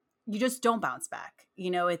you just don't bounce back.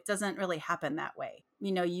 It doesn't really happen that way.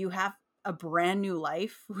 You have a brand new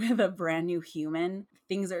life with a brand new human.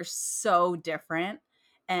 Things are so different,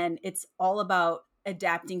 and it's all about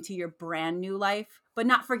adapting to your brand new life, but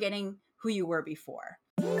not forgetting who you were before.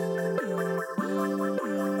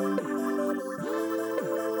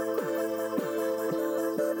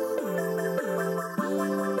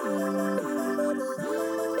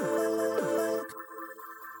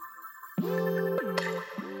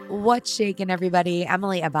 What's shaking, everybody?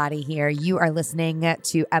 Emily Abadi here. You are listening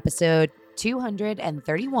to episode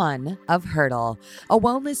 231 of Hurdle, a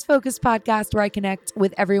wellness-focused podcast where I connect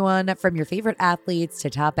with everyone from your favorite athletes to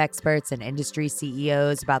top experts and industry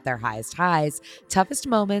CEOs about their highest highs, toughest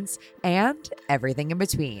moments, and everything in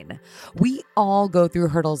between. We all go through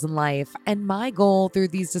hurdles in life, and my goal through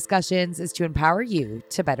these discussions is to empower you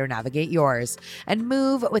to better navigate yours and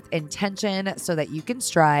move with intention so that you can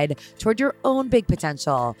stride toward your own big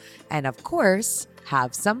potential. And of course,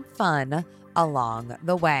 have some fun along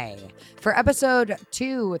the way. For episode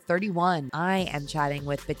 231, I am chatting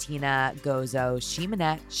with Bettina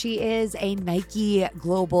Gozo-Shimanek. She is a Nike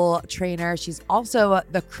global trainer. She's also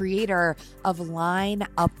the creator of Line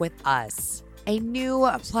Up With Us, a new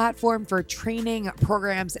platform for training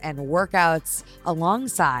programs and workouts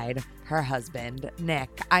alongside her husband,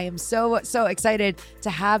 Nick. I am so excited to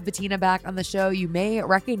have Bettina back on the show. You may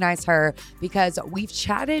recognize her because we've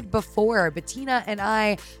chatted before. Bettina and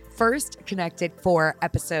I first connected for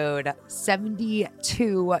episode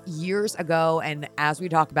 72 years ago. And as we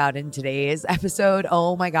talk about in today's episode,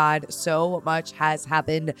 oh my God, so much has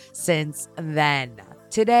happened since then.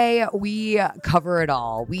 Today, we cover it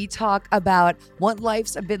all. We talk about what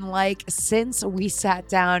life's been like since we sat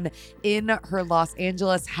down in her Los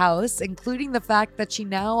Angeles house, including the fact that she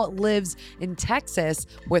now lives in Texas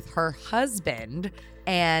with her husband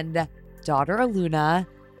and daughter Aluna,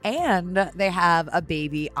 and they have a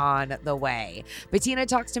baby on the way. Bettina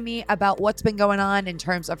talks to me about what's been going on in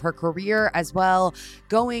terms of her career as well,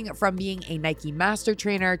 going from being a Nike master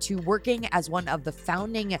trainer to working as one of the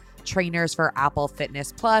founding trainers for Apple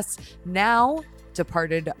Fitness Plus, now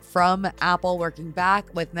departed from Apple, working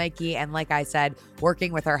back with Nike, and like I said,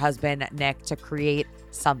 working with her husband, Nick, to create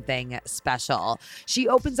something special. She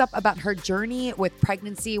opens up about her journey with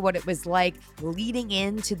pregnancy, what it was like leading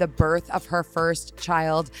into the birth of her first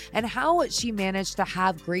child, and how she managed to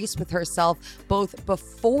have grace with herself both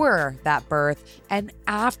before that birth and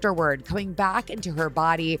afterward, coming back into her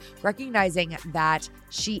body, recognizing that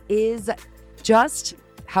she is just,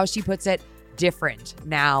 how she puts it, different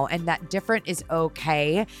now, and that different is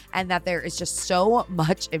okay, and that there is just so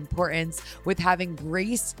much importance with having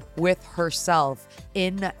grace with herself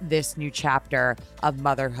in this new chapter of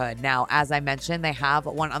motherhood. Now, as I mentioned, they have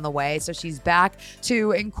one on the way, so she's back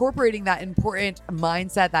to incorporating that important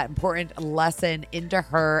mindset, that important lesson into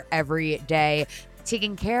her every day,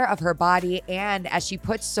 taking care of her body, and as she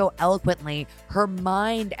puts so eloquently, her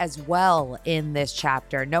mind as well in this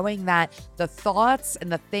chapter, knowing that the thoughts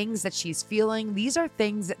and the things that she's feeling, these are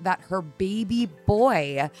things that her baby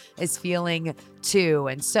boy is feeling too.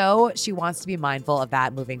 And so she wants to be mindful of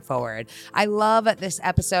that moving forward. I love this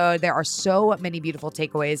episode. There are so many beautiful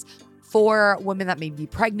takeaways for women that may be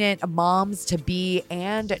pregnant, moms to be,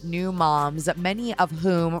 and new moms, many of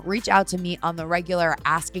whom reach out to me on the regular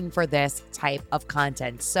asking for this type of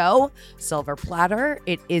content. So, silver platter,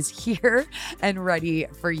 it is here and ready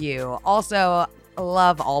for you. Also,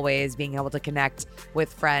 love always being able to connect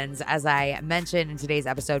with friends. As I mentioned in today's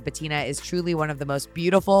episode, Bettina is truly one of the most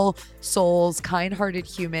beautiful souls, kind-hearted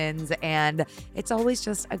humans, and it's always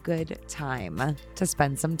just a good time to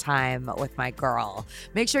spend some time with my girl.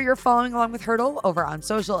 Make sure you're following along with Hurdle over on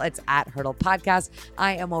social. It's at Hurdle Podcast.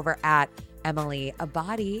 I am over at Emily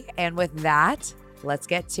Abadi. And with that, let's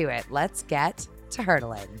get to it. Let's get to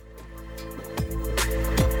hurdling.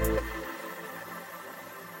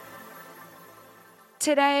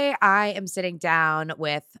 Today, I am sitting down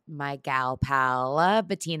with my gal pal,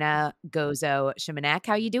 Bettina Gozo-Shimanek.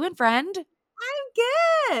 How you doing, friend?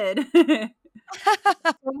 I'm good.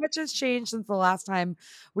 So much has changed since the last time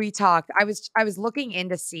we talked. I was looking in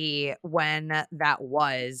to see when that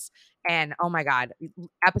was, and oh my God,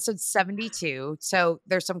 episode 72. So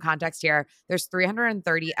there's some context here. There's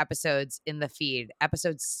 330 episodes in the feed.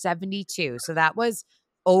 Episode 72. So that was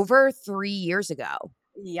over 3 years ago.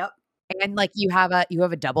 Yep. And like you have a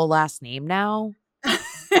double last name now.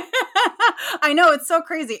 I know, it's so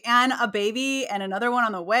crazy. And a baby and another one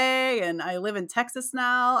on the way. And I live in Texas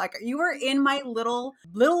now. Like, you were in my little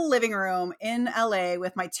living room in LA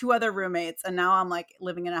with my two other roommates. And now I'm like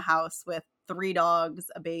living in a house with 3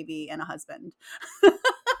 dogs, a baby, and a husband.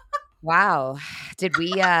 Wow. Did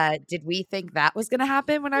we think that was gonna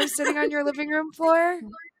happen when I was sitting on your living room floor?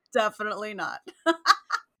 Definitely not.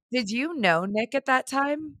 Did you know Nick at that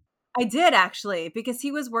time? I did actually, because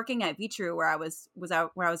he was working at Vitru where I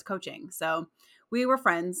was coaching. So we were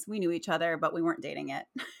friends. We knew each other, but we weren't dating yet.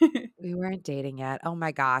 We weren't dating yet. Oh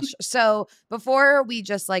my gosh. So before we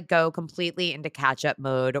just like go completely into catch up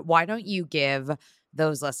mode, why don't you give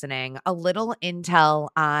those listening a little intel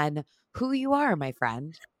on who you are, my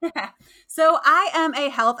friend? So I am a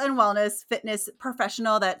health and wellness fitness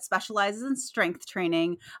professional that specializes in strength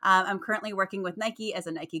training. I'm currently working with Nike as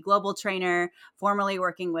a Nike global trainer, formerly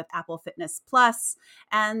working with Apple Fitness Plus,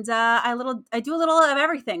 and I do a little of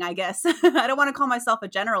everything. I guess I don't want to call myself a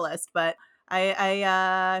generalist, but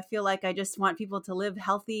I feel like I just want people to live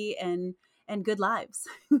healthy and good lives.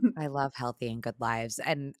 I love healthy and good lives.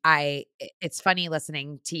 And it's funny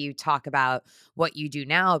listening to you talk about what you do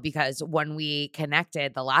now because when we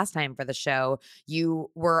connected the last time for the show,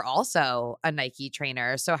 you were also a Nike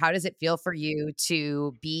trainer. So how does it feel for you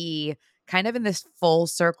to be kind of in this full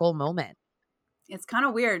circle moment? It's kind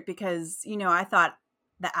of weird because, I thought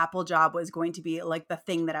the Apple job was going to be like the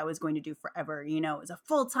thing that I was going to do forever. It was a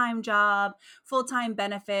full time job, full time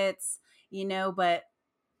benefits, but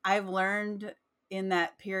I've learned in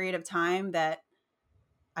that period of time that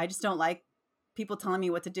I just don't like people telling me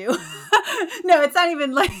what to do. No, it's not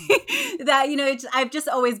even like that. I've just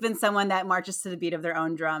always been someone that marches to the beat of their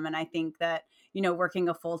own drum. And I think that, working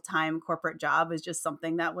a full time corporate job is just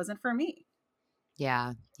something that wasn't for me.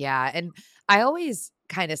 Yeah. Yeah. And I always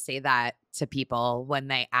kind of say that to people when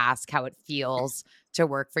they ask how it feels to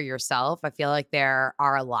work for yourself. I feel like there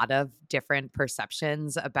are a lot of different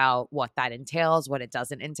perceptions about what that entails, what it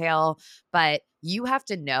doesn't entail. But you have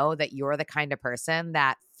to know that you're the kind of person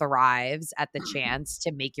that thrives at the chance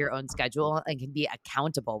to make your own schedule and can be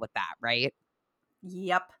accountable with that, right?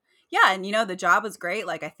 Yep. Yeah. And, the job was great.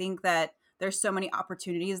 Like, I think that there's so many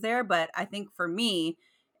opportunities there. But I think for me,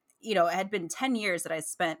 it had been 10 years that I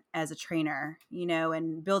spent as a trainer,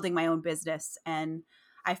 and building my own business. And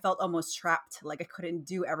I felt almost trapped, like I couldn't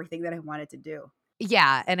do everything that I wanted to do.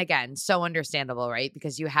 Yeah, and again, so understandable, right?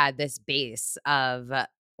 Because you had this base of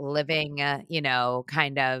living,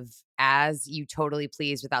 kind of as you totally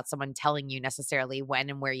please without someone telling you necessarily when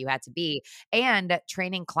and where you had to be, and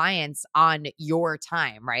training clients on your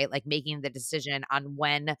time, right? Like making the decision on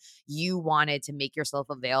when you wanted to make yourself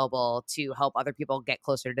available to help other people get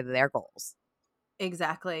closer to their goals.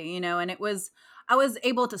 Exactly. And I was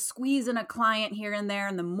able to squeeze in a client here and there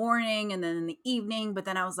in the morning and then in the evening. But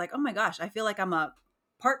then I was like, oh my gosh, I feel like I'm a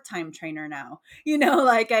part-time trainer now.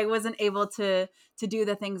 Like I wasn't able to do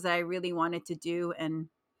the things that I really wanted to do. And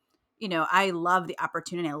I love the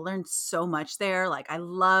opportunity. I learned so much there. Like I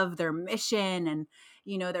love their mission and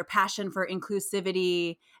their passion for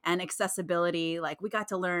inclusivity and accessibility. Like we got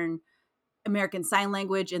to learn American Sign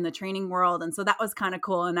Language in the training world, and so that was kind of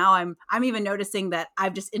cool. And now I'm even noticing that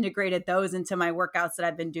I've just integrated those into my workouts that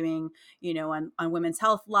I've been doing, on Women's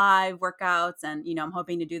Health Live workouts, and I'm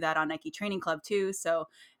hoping to do that on Nike Training Club too. So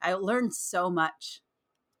I learned so much.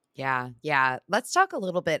 Yeah, yeah. Let's talk a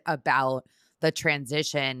little bit about the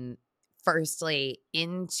transition, firstly,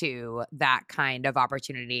 into that kind of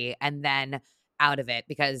opportunity and then out of it,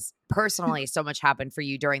 because personally, so much happened for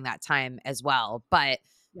you during that time as well. But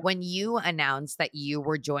Yeah. when you announced that you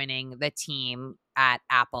were joining the team at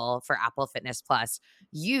Apple for Apple Fitness Plus,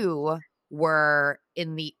 you were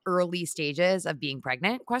in the early stages of being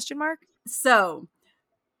pregnant, question mark? So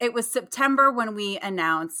it was September when we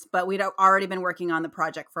announced, but we'd already been working on the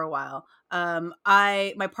project for a while.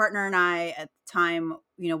 My partner and I at the time,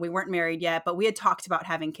 we weren't married yet, but we had talked about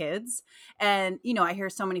having kids. And, I hear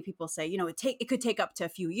so many people say, it could take up to a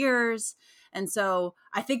few years. And so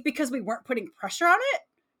I think because we weren't putting pressure on it,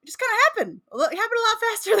 it just kind of happened. It happened a lot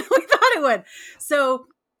faster than we thought it would. So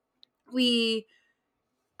we,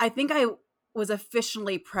 I think I was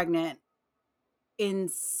officially pregnant in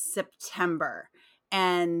September.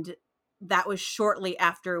 And that was shortly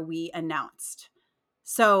after we announced.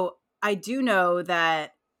 So I do know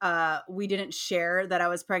that we didn't share that I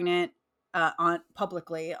was pregnant on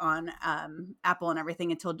publicly on Apple and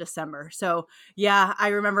everything until December. So yeah, I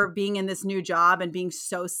remember being in this new job and being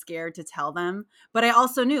so scared to tell them. But I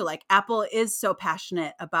also knew like Apple is so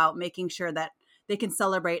passionate about making sure that they can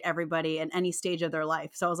celebrate everybody in any stage of their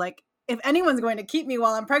life. So I was like, if anyone's going to keep me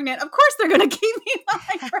while I'm pregnant, of course they're going to keep me while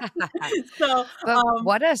I'm pregnant. So, But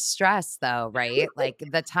what a stress though, right? Like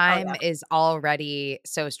the oh time yeah, is already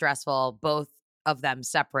so stressful, both of them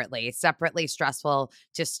separately stressful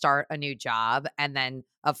to start a new job. And then,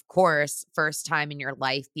 of course, first time in your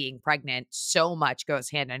life being pregnant, so much goes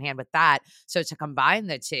hand in hand with that. So to combine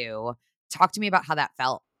the two, talk to me about how that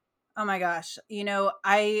felt. Oh my gosh.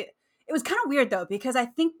 It was kind of weird though, because I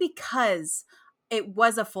think because it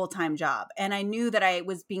was a full-time job and I knew that I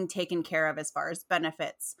was being taken care of as far as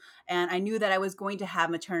benefits and I knew that I was going to have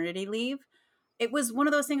maternity leave. It was one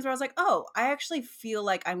of those things where I was like, "Oh, I actually feel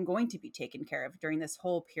like I'm going to be taken care of during this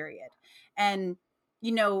whole period." And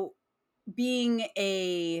you know, being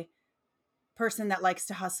a person that likes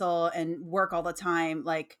to hustle and work all the time,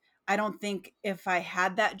 like I don't think if I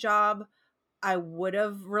had that job I would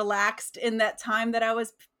have relaxed in that time that I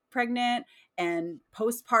was pregnant and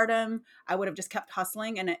postpartum. I would have just kept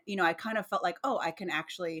hustling. And, I kind of felt like, oh, I can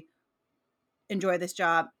actually enjoy this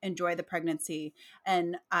job, enjoy the pregnancy.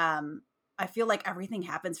 And, I feel like everything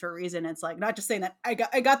happens for a reason. It's like not just saying that I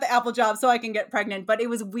got the Apple job so I can get pregnant, but it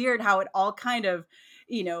was weird how it all kind of,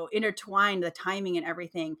 intertwined the timing and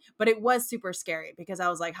everything. But it was super scary because I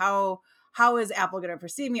was like, how is Apple going to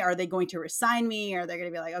perceive me? Are they going to resign me? Are they going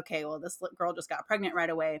to be like, okay, well, this girl just got pregnant right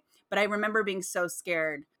away? But I remember being so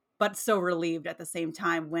scared, but so relieved at the same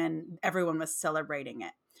time when everyone was celebrating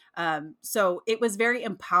it. So it was very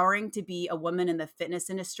empowering to be a woman in the fitness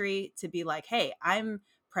industry, to be like, hey, I'm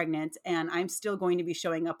pregnant and I'm still going to be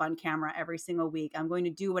showing up on camera every single week. I'm going to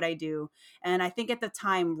do what I do. And I think at the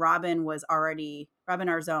time, Robin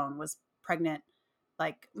Arzón was pregnant.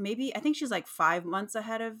 Like maybe I think she's like 5 months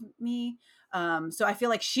ahead of me. So I feel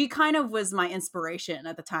like she kind of was my inspiration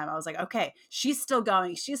at the time. I was like, okay, she's still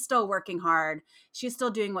going. She's still working hard. She's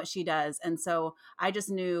still doing what she does. And so I just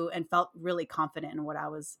knew and felt really confident in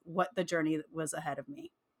what the journey was ahead of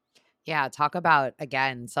me. Yeah, talk about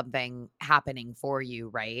again something happening for you,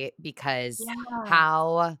 right? Because Yeah.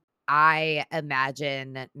 how I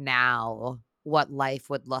imagine now what life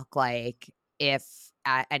would look like if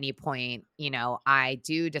at any point, I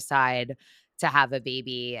do decide to have a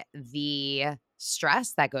baby, the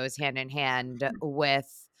stress that goes hand in hand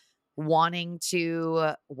with wanting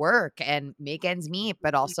to work and make ends meet,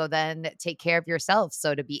 but also then take care of yourself.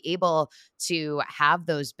 So to be able to have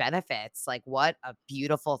those benefits, like what a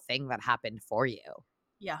beautiful thing that happened for you.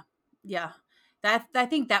 Yeah. Yeah. I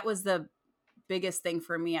think that was the biggest thing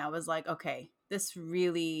for me. I was like, okay, this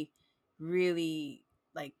really, really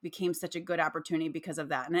like became such a good opportunity because of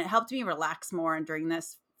that. And it helped me relax more and during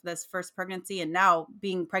this first pregnancy. And now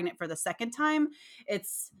being pregnant for the second time,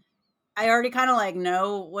 it's I already kind of like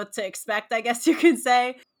know what to expect, I guess you could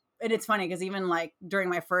say. And it's funny because even like during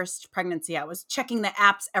my first pregnancy, I was checking the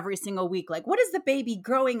apps every single week. Like, what is the baby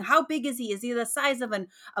growing? How big is he? Is he the size of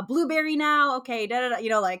a blueberry now? Okay, da da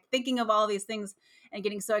da. Like thinking of all these things and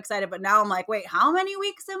getting so excited. But now I'm like, wait, how many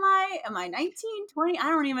weeks am I? Am I 19, 20? I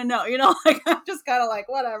don't even know. Like I'm just kind of like,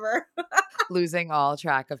 whatever. Losing all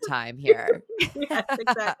track of time here. Yes,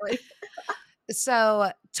 exactly.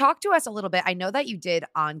 So, talk to us a little bit. I know that you did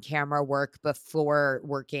on camera work before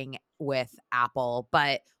working with Apple,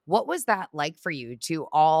 but what was that like for you to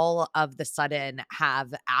all of the sudden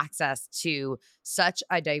have access to such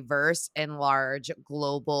a diverse and large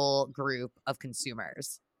global group of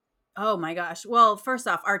consumers? Oh my gosh. Well, first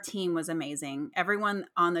off, our team was amazing. Everyone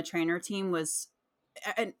on the trainer team was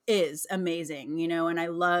and is amazing, and I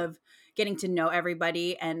love getting to know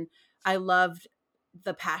everybody and I loved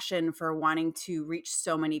the passion for wanting to reach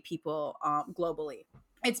so many people globally.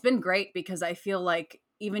 It's been great because I feel like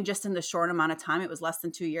even just in the short amount of time, it was less than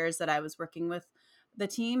 2 years that I was working with the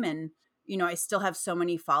team. And, I still have so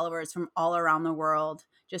many followers from all around the world,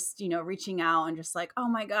 just, reaching out and just like, oh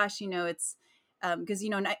my gosh, it's because,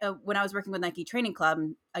 when I was working with Nike Training Club,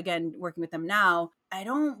 again, working with them now, I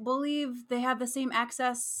don't believe they have the same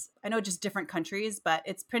access. I know just different countries, but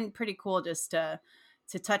it's pretty cool just to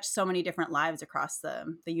touch so many different lives across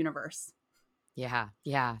the universe. Yeah,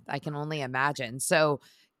 yeah, I can only imagine. So,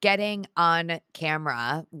 getting on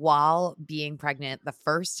camera while being pregnant the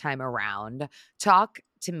first time around, talk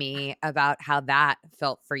to me about how that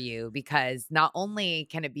felt for you because not only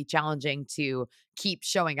can it be challenging to keep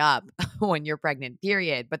showing up when you're pregnant,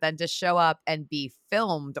 period, but then to show up and be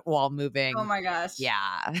filmed while Oh moving. my gosh.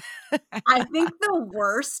 Yeah. I think the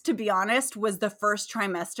worst, to be honest, was the first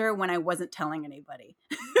trimester when I wasn't telling anybody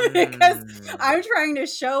because Mm. I'm trying to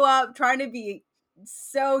show up, trying to be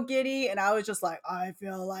so giddy. And I was just like, I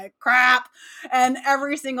feel like crap. And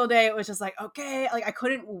every single day it was just like, okay, like I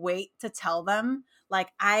couldn't wait to tell them. Like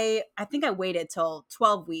I think I waited till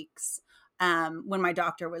 12 weeks when my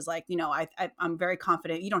doctor was like, I'm very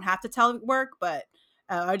confident. You don't have to tell work, but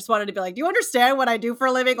I just wanted to be like, do you understand what I do for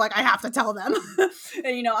a living? Like, I have to tell them.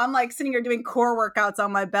 And, I'm like sitting here doing core workouts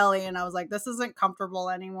on my belly. And I was like, this isn't comfortable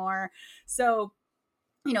anymore. So,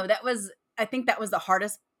 I think that was the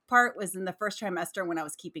hardest part, was in the first trimester when I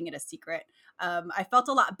was keeping it a secret. I felt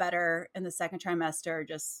a lot better in the second trimester.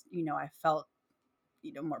 Just, I felt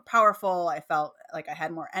more powerful. I felt like I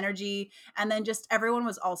had more energy. And then just everyone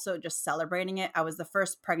was also just celebrating it. I was the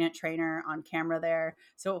first pregnant trainer on camera there.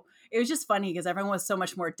 So it was just funny because everyone was so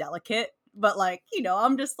much more delicate. But like,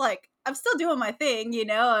 I'm just like, I'm still doing my thing,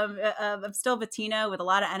 I'm still Bettina with a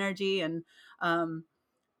lot of energy.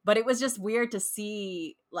 But it was just weird to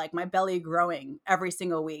see like my belly growing every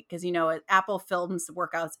single week. Cause Apple films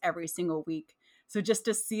workouts every single week. So just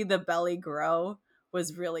to see the belly grow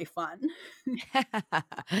was really fun.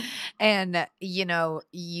 And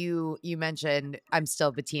you mentioned I'm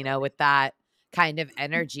still Bettina with that kind of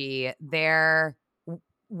energy there.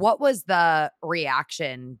 What was the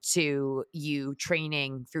reaction to you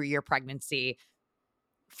training through your pregnancy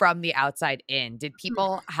from the outside in? Did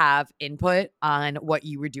people have input on what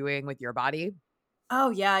you were doing with your body?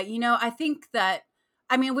 Oh, yeah. I think that,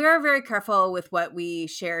 I mean, we were very careful with what we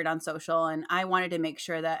shared on social, and I wanted to make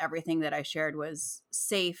sure that everything that I shared was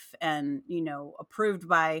safe and, approved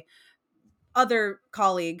by other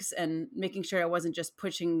colleagues, and making sure I wasn't just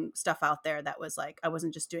pushing stuff out there that was like, I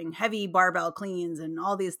wasn't just doing heavy barbell cleans and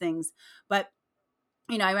all these things. But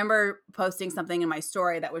I remember posting something in my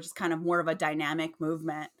story that was just kind of more of a dynamic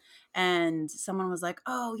movement. And someone was like,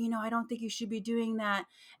 oh, I don't think you should be doing that.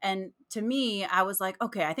 And to me, I was like,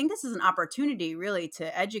 okay, I think this is an opportunity really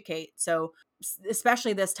to educate. So,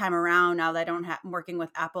 especially this time around, now that I'm working with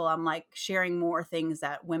Apple, I'm like sharing more things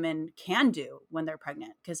that women can do when they're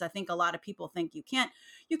pregnant. Cause I think a lot of people think you can't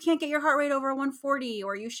get your heart rate over 140,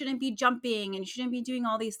 or you shouldn't be jumping and you shouldn't be doing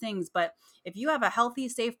all these things. But if you have a healthy,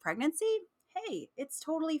 safe pregnancy, hey, it's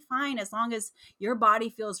totally fine as long as your body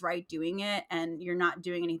feels right doing it and you're not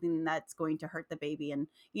doing anything that's going to hurt the baby. And,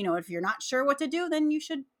 if you're not sure what to do, then you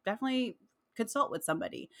should definitely consult with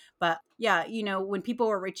somebody. But yeah, when people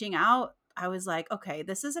were reaching out, I was like, okay,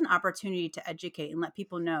 this is an opportunity to educate and let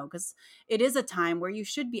people know, because it is a time where you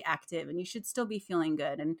should be active and you should still be feeling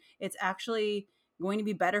good. And it's actually going to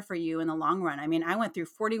be better for you in the long run. I mean, I went through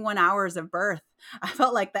 41 hours of birth. I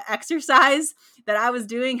felt like the exercise that I was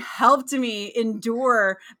doing helped me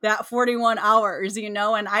endure that 41 hours, and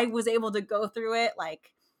I was able to go through it.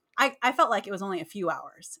 Like, I felt like it was only a few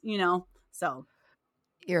hours, so.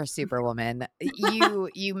 You're a superwoman.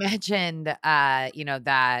 You mentioned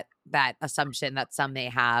that assumption that some may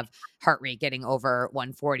have heart rate getting over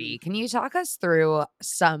 140. Can you talk us through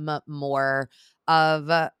some more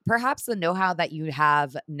of perhaps the know-how that you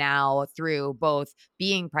have now through both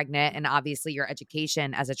being pregnant and obviously your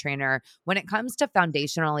education as a trainer when it comes to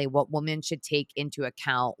foundationally what women should take into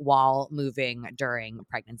account while moving during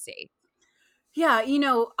pregnancy? Yeah,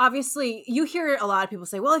 obviously you hear a lot of people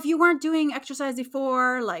say, well, if you weren't doing exercise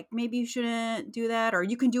before, like maybe you shouldn't do that, or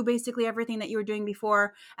you can do basically everything that you were doing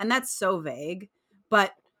before. And that's so vague.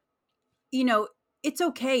 But you know, it's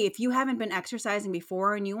okay if you haven't been exercising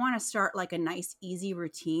before and you want to start like a nice easy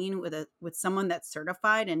routine with someone that's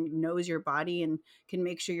certified and knows your body and can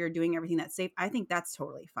make sure you're doing everything that's safe. I think that's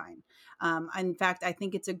totally fine. In fact, I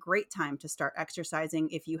think it's a great time to start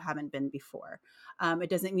exercising if you haven't been before.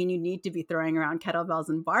 It doesn't mean you need to be throwing around kettlebells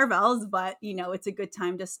and barbells, but it's a good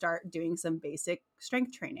time to start doing some basic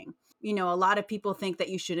strength training. A lot of people think that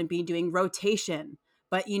you shouldn't be doing rotation,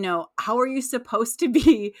 but how are you supposed to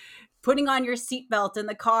be putting on your seatbelt in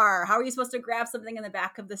the car? How are you supposed to grab something in the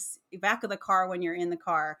back of the car when you're in the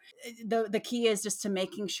car? The key is just to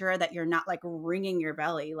making sure that you're not like wringing your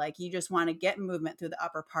belly. Like, you just want to get movement through the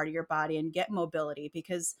upper part of your body and get mobility,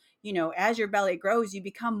 because as your belly grows, you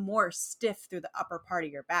become more stiff through the upper part of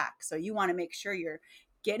your back. So you want to make sure you're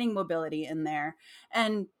getting mobility in there.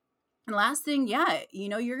 And last thing, yeah,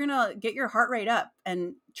 you're going to get your heart rate up,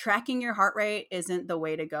 and tracking your heart rate isn't the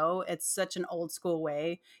way to go. It's such an old school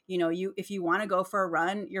way. If you want to go for a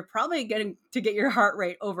run, you're probably getting to get your heart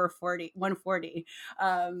rate over 140.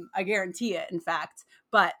 I guarantee it, in fact.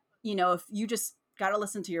 But, if you just got to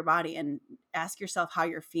listen to your body and ask yourself how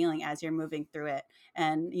you're feeling as you're moving through it.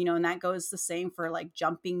 And that goes the same for like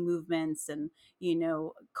jumping movements and,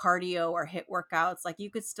 cardio or HIIT workouts. Like, you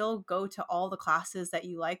could still go to all the classes that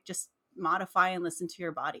you like, just modify and listen to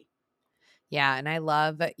your body. Yeah, and I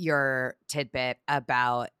love your tidbit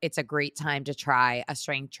about it's a great time to try a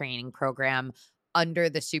strength training program under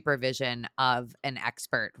the supervision of an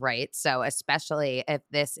expert, right? So, especially if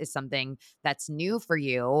this is something that's new for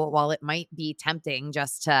you, while it might be tempting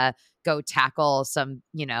just to go tackle some,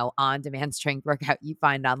 on demand strength workout you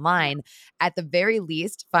find Yeah. online, at the very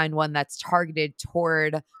least, find one that's targeted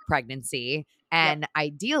toward pregnancy. Yep. And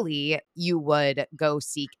ideally, you would go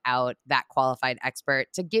seek out that qualified expert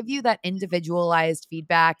to give you that individualized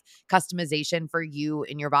feedback, customization for you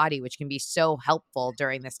and your body, which can be so helpful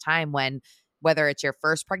during this time when, whether it's your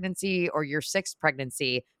first pregnancy or your sixth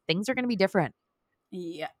pregnancy, things are going to be different.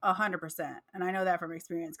 Yeah, 100%. And I know that from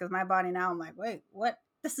experience because my body now, I'm like, wait, what?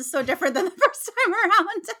 This is so different than the first time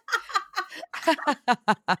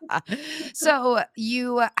around. So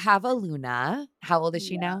you have a Luna. How old is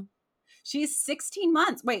she Yeah. now? She's 16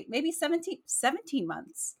 months. Wait, maybe 17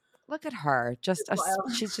 months. Look at her. It's Just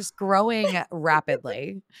wild. she's just growing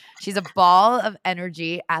rapidly. She's a ball of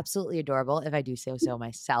energy, absolutely adorable if I do say so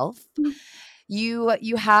myself. You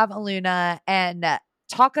have a Luna, and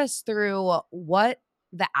talk us through what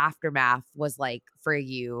the aftermath was like for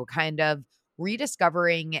you, kind of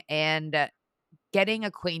rediscovering and getting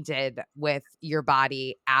acquainted with your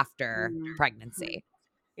body after Mhm. pregnancy.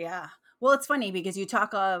 Yeah. Well, it's funny because you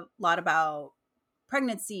talk a lot about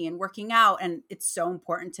pregnancy and working out, and it's so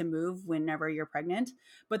important to move whenever you're pregnant.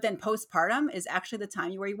 But then postpartum is actually the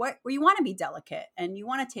time where you want to be delicate and you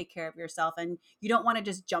want to take care of yourself, and you don't want to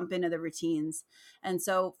just jump into the routines. And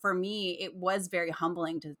so for me, it was very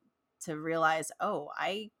humbling to realize, oh,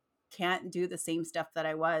 I can't do the same stuff that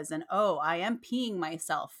I was, and oh, I am peeing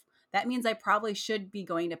myself. That means I probably should be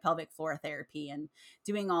going to pelvic floor therapy and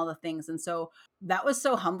doing all the things. And so that was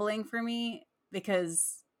so humbling for me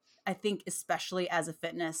because I think, especially as a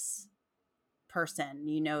fitness person,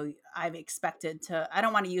 I've expected to, I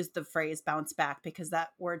don't want to use the phrase bounce back because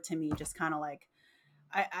that word to me just kind of like,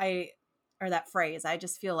 I, or that phrase, I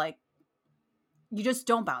just feel like you just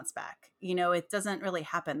don't bounce back. It doesn't really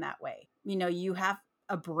happen that way. You have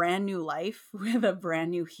a brand new life with a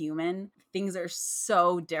brand new human. Things are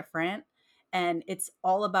so different. And it's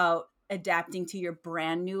all about adapting to your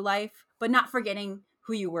brand new life, but not forgetting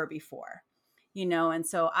who you were before. And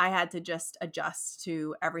so I had to just adjust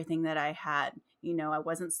to everything that I had. I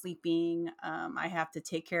wasn't sleeping. I have to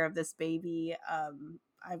take care of this baby.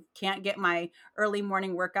 I can't get my early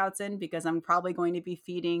morning workouts in because I'm probably going to be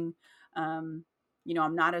feeding. Um,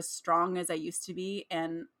 I'm not as strong as I used to be.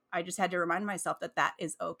 And I just had to remind myself that that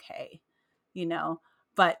is okay, you know.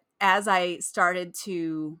 But as I started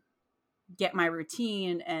to get my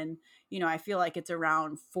routine, and I feel like it's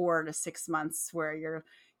around 4 to 6 months where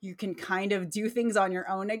you can kind of do things on your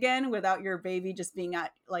own again without your baby just being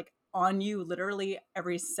at like on you literally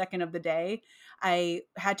every second of the day. I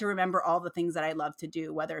had to remember all the things that I love to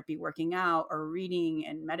do, whether it be working out or reading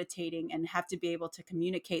and meditating, and have to be able to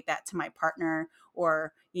communicate that to my partner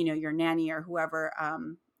or your nanny or whoever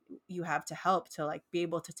you have to help to like be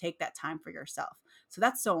able to take that time for yourself. So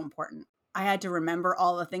that's so important. I had to remember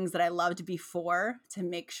all the things that I loved before to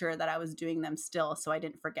make sure that I was doing them still so I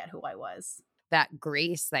didn't forget who I was. That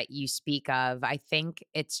grace that you speak of, I think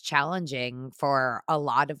it's challenging for a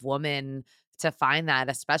lot of women to find that,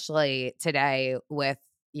 especially today with,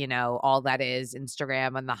 all that is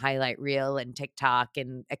Instagram and the highlight reel and TikTok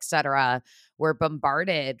and et cetera. We're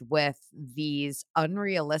bombarded with these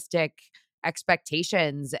unrealistic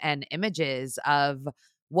expectations and images of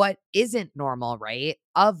what isn't normal, right?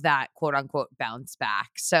 Of that quote unquote bounce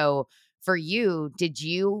back. So for you, did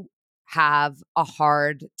you have a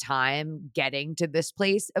hard time getting to this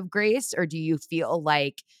place of grace, or do you feel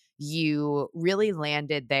like you really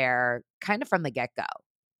landed there kind of from the get-go?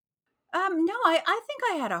 No, I think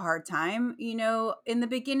I had a hard time. In the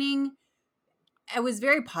beginning, I was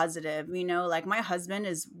very positive. Like my husband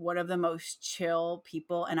is one of the most chill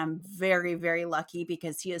people, and I'm very, very lucky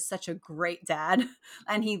because he is such a great dad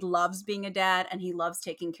and he loves being a dad and he loves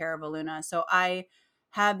taking care of Aluna. So I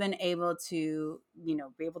have been able to,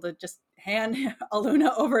 be able to just hand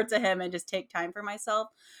Aluna over to him and just take time for myself.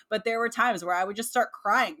 But there were times where I would just start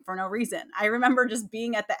crying for no reason. I remember just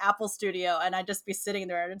being at the Apple studio and I'd just be sitting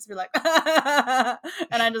there and just be like, and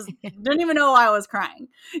I just didn't even know why I was crying.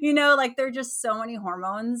 Like there are just so many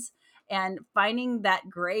hormones, and finding that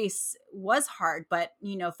grace was hard, but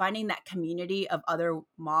finding that community of other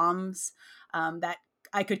moms that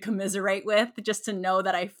I could commiserate with, just to know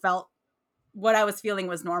that I felt what I was feeling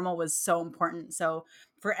was normal, was so important. So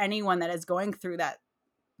for anyone that is going through that,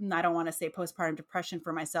 I don't want to say postpartum depression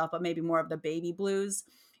for myself, but maybe more of the baby blues,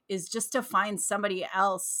 is just to find somebody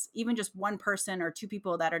else, even just one person or two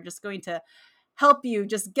people that are just going to help you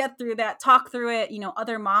just get through that, talk through it,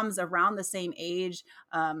 other moms around the same age,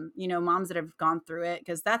 moms that have gone through it.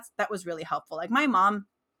 Cause that was really helpful. Like my mom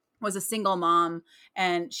was a single mom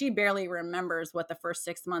and she barely remembers what the first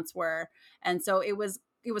 6 months were. And so it was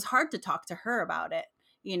hard to talk to her about it,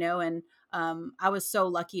 and I was so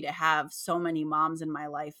lucky to have so many moms in my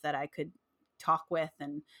life that I could talk with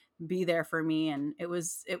and be there for me. And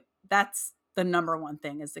that's the number one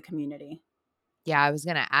thing is the community. Yeah, I was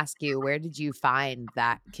going to ask you, where did you find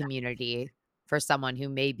that community for someone who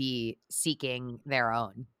may be seeking their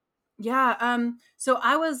own? Yeah. So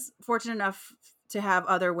I was fortunate enough to have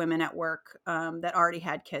other women at work that already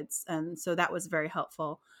had kids. And so that was very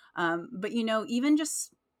helpful. But, even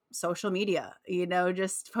just social media,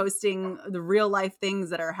 just posting the real life things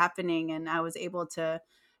that are happening. And I was able to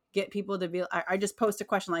get people to be, I just post a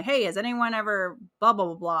question like, hey, has anyone ever blah, blah,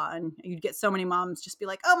 blah, blah. And you'd get so many moms just be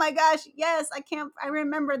like, oh my gosh, yes, I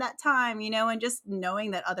remember that time, and just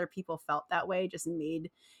knowing that other people felt that way just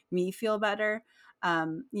made me feel better.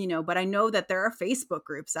 But I know that there are Facebook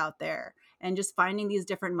groups out there and just finding these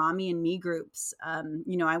different mommy and me groups.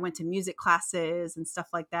 I went to music classes and stuff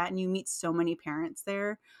like that, and you meet so many parents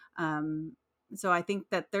there. So I think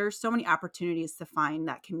that there's so many opportunities to find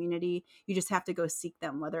that community. You just have to go seek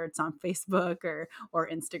them, whether it's on Facebook or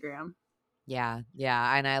Instagram. Yeah,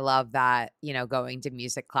 yeah, and I love that, going to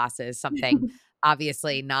music classes, something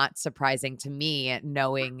obviously not surprising to me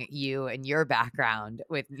knowing you and your background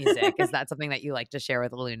with music. Is that something that you like to share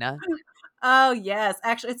with Luna? Oh yes,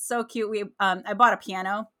 actually, it's so cute. I bought a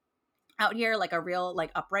piano out here, like a real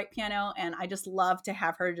like upright piano, and I just love to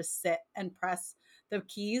have her just sit and press the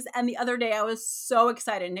keys. And the other day I was so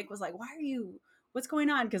excited. Nick was like, what's going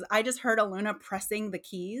on? Because I just heard Aluna pressing the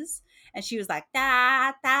keys and she was like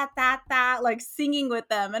da da da da, like singing with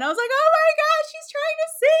them. And I was like, oh my gosh, she's trying to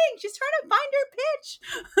sing. She's trying to find her pitch.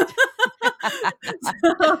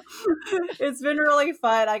 So, it's been really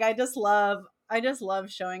fun. Like I just love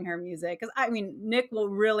showing her music because I mean Nick will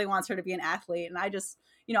really wants her to be an athlete, and I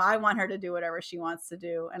want her to do whatever she wants to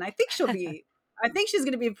do, and I think she's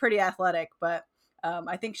going to be pretty athletic, but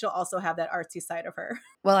I think she'll also have that artsy side of her.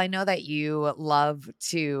 Well, I know that you love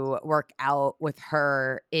to work out with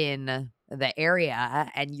her in the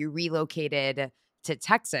area and you relocated to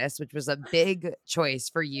Texas, which was a big choice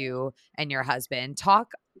for you and your husband.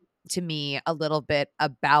 Talk to me a little bit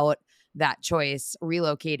about that choice,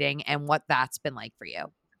 relocating, and what that's been like for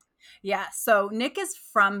you. Yeah, so Nick is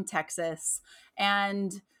from Texas,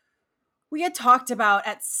 and we had talked about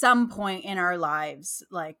at some point in our lives,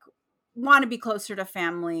 like, want to be closer to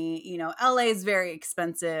family. LA is very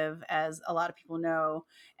expensive, as a lot of people know.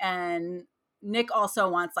 And Nick also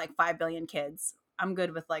wants like 5 billion kids. I'm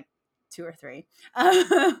good with like two or three.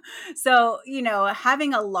 So,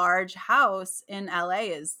 having a large house in LA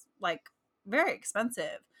is like very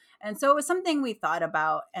expensive. And so it was something we thought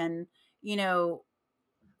about. And, you know,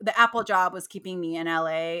 the Apple job was keeping me in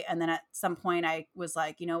LA. And then at some point I was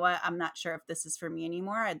like, you know what? I'm not sure if this is for me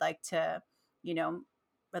anymore. You know,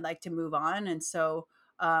 I'd like to move on. And so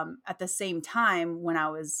at the same time, when I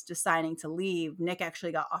was deciding to leave, Nick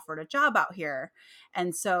actually got offered a job out here.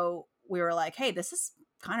 And so we were like, hey, this is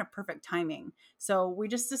kind of perfect timing. So we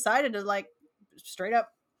just decided to like straight up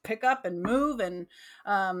pick up and move. And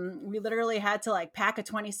we literally had to like pack a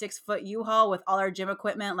 26-foot U-Haul with all our gym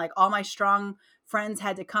equipment. Like all my strong friends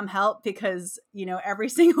had to come help because, every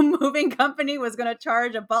single moving company was going to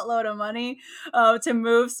charge a buttload of money to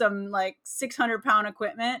move some like 600-pound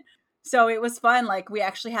equipment. So it was fun. Like we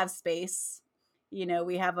actually have space.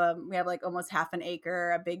 We have like almost half an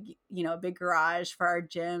acre, a big garage for our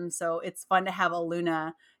gym. So it's fun to have a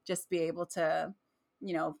Luna just be able to,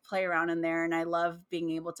 play around in there. And I love being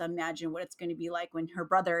able to imagine what it's going to be like when her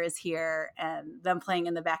brother is here and them playing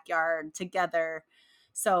in the backyard together.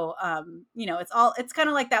 So, it's kind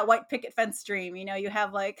of like that white picket fence dream. You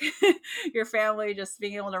have like your family just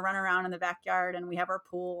being able to run around in the backyard, and we have our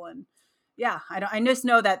pool. And yeah, I just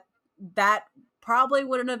know that probably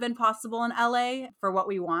wouldn't have been possible in LA for what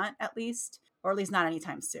we want, at least, or at least not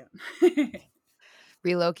anytime soon.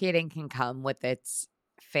 Relocating can come with its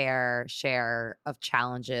fair share of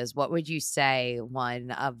challenges. What would you say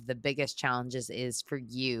one of the biggest challenges is for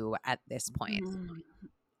you at this point? Mm.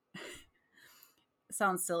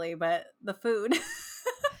 Sounds silly, but the food.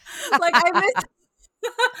 Like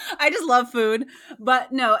I just love food.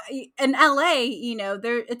 But no, in LA,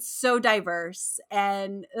 there it's so diverse,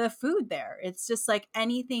 and the food there, it's just like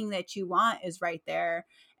anything that you want is right there.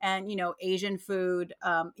 And Asian food,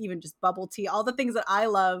 even just bubble tea, all the things that I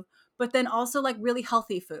love, but then also like really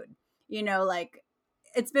healthy food. Like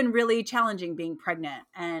it's been really challenging being pregnant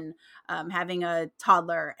and having a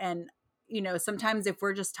toddler, and sometimes if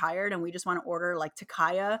we're just tired and we just want to order like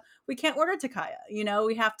Takaya, we can't order Takaya.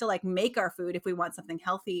 We have to like make our food if we want something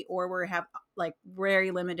healthy, or we have like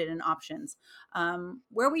very limited in options.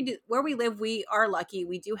 Where we live, we are lucky.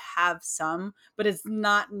 We do have some, but it's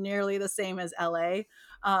not nearly the same as LA.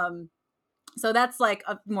 So that's like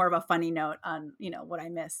more of a funny note on, what I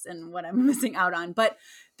miss and what I'm missing out on. But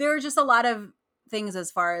there are just a lot of things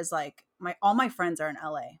as far as like all my friends are in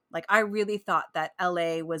LA. Like I really thought that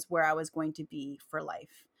LA was where I was going to be for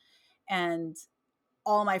life. And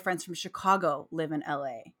all my friends from Chicago live in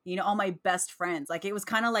LA. All my best friends. Like it was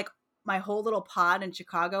kind of like my whole little pod in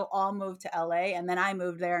Chicago all moved to LA, and then I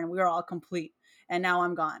moved there and we were all complete. And now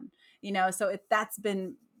I'm gone. So that's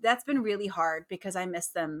been really hard because I miss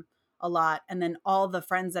them a lot. And then all the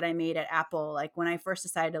friends that I made at Apple, like when I first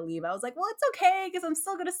decided to leave, I was like, well, it's okay because I'm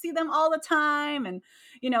still going to see them all the time. And,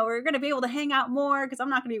 we're going to be able to hang out more because I'm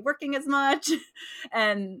not going to be working as much.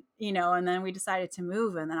 And, and then we decided to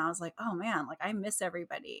move. And then I was like, oh man, like I miss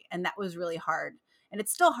everybody. And that was really hard. And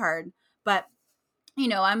it's still hard. But,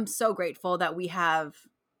 I'm so grateful that we have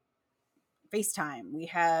FaceTime. We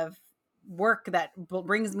have work that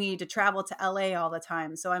brings me to travel to LA all the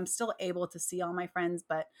time. So I'm still able to see all my friends,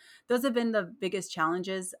 but those have been the biggest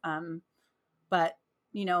challenges. But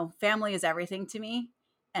family is everything to me.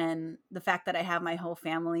 And the fact that I have my whole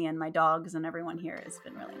family and my dogs and everyone here has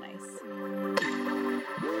been really nice.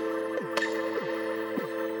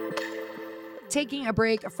 Taking a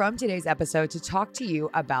break from today's episode to talk to you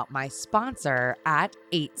about my sponsor at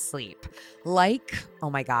 8 Sleep. Like, oh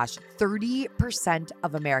my gosh, 30%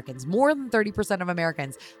 of Americans, more than 30% of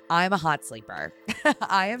Americans, I'm a hot sleeper.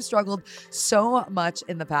 I have struggled so much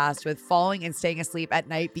in the past with falling and staying asleep at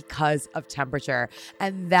night because of temperature.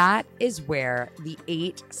 And that is where the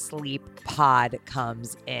 8 Sleep pod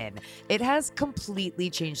comes in. It has completely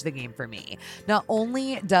changed the game for me. Not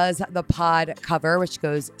only does the pod cover, which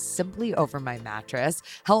goes simply over my mattress,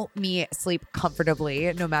 help me sleep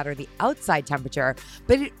comfortably no matter the outside temperature,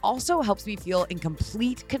 but it also helps me feel in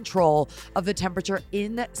complete control of the temperature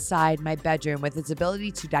inside my bedroom with its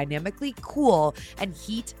ability to dynamically cool and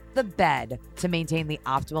heat the bed to maintain the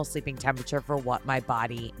optimal sleeping temperature for what my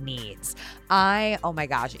body needs. Oh my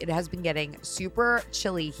gosh, it has been getting super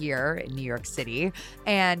chilly here in New York City.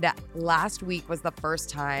 And last week was the first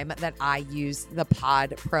time that I used the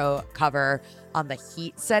Pod Pro cover on the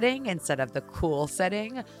heat setting instead of the cool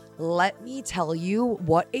setting. Let me tell you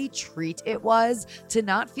what a treat it was to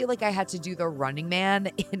not feel like I had to do the Running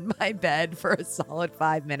Man in my bed for a solid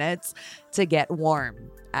 5 minutes to get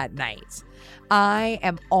warm at night. I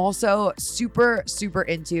am also super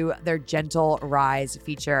into their Gentle Rise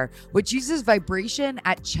feature, which uses vibration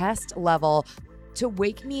at chest level to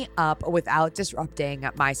wake me up without disrupting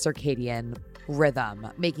my circadian rhythm,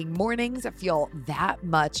 making mornings feel that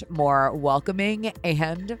much more welcoming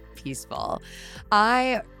and peaceful.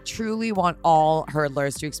 I truly want all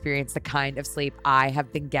hurdlers to experience the kind of sleep I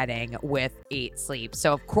have been getting with 8 Sleep.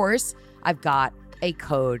 So of course, I've got a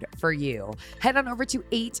code for you. Head on over to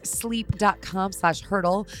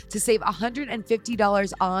 8sleep.com/hurdle to save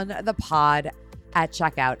 $150 on the pod at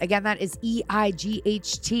checkout. Again, that is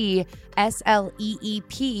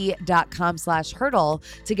EIGHTSLEEP.com/hurdle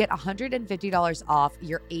to get $150 off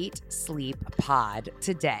your 8 Sleep pod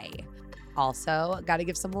today. Also, got to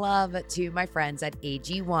give some love to my friends at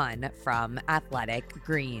AG1 from Athletic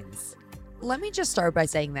Greens. Let me just start by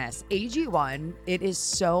saying this. AG1, it is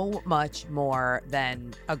so much more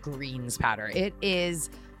than a greens powder. It is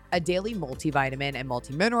a daily multivitamin and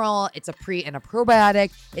multimineral. It's a pre and a probiotic.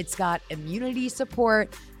 It's got immunity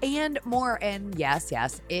support and more. And yes,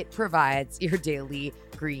 it provides your daily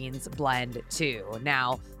greens blend too.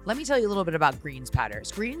 Now, let me tell you a little bit about greens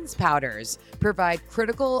powders. Greens powders provide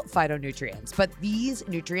critical phytonutrients, but these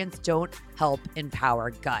nutrients don't help empower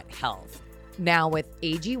gut health. Now with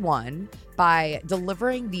AG1, by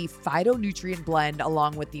delivering the phytonutrient blend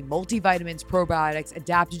along with the multivitamins, probiotics,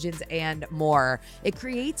 adaptogens, and more, it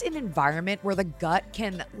creates an environment where the gut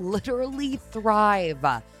can literally thrive,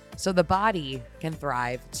 so the body can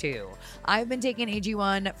thrive too. I've been taking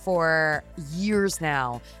AG1 for years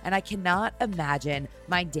now, and I cannot imagine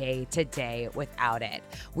my day to day without it.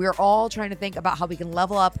 We're all trying to think about how we can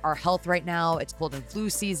level up our health right now. It's cold and flu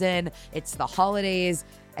season, it's the holidays,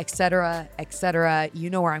 etc. You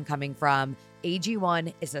know where I'm coming from.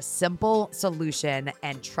 AG1 is a simple solution,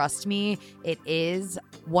 and trust me, it is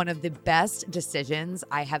one of the best decisions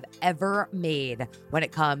I have ever made when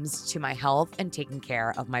it comes to my health and taking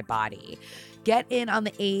care of my body. Get in on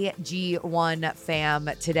the AG1 fam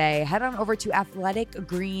today. Head on over to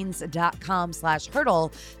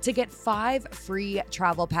athleticgreens.com/hurdle to get 5 free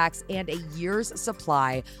travel packs and a year's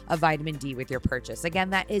supply of vitamin D with your purchase.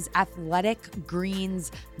 Again, that is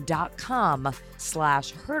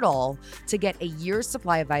athleticgreens.com/hurdle to get a year's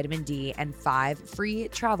supply of vitamin D and 5 free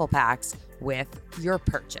travel packs with your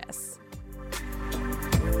purchase.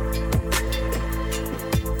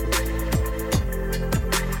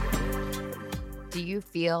 Do you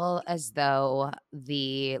feel as though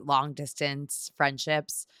the long distance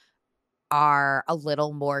friendships are a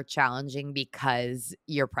little more challenging because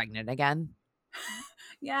you're pregnant again?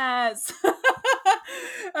 Yes.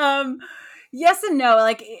 um, yes and no.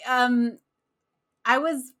 Like, I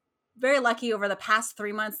was very lucky over the past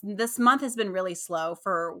 3 months. This month has been really slow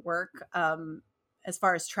for work, as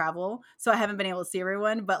far as travel. So I haven't been able to see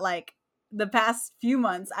everyone, but like the past few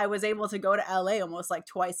months, I was able to go to LA almost like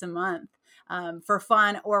twice a month, for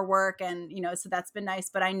fun or work. And, so that's been nice.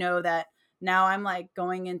 But I know that now I'm like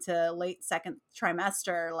going into late second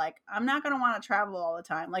trimester. Like, I'm not going to want to travel all the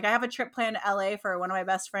time. Like, I have a trip planned to LA for one of my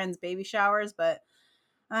best friend's baby showers, but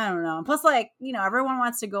I don't know. Plus, like, everyone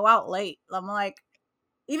wants to go out late. I'm like,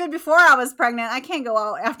 even before I was pregnant, I can't go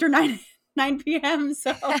out after 9 p.m.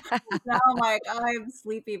 So now I'm like, I'm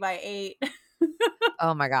sleepy by 8.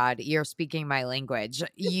 Oh my God, you're speaking my language.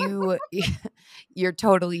 You're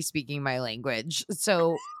totally speaking my language.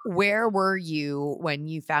 So, where were you when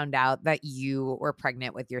you found out that you were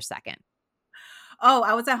pregnant with your second? Oh,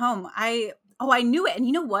 I was at home. I knew it. And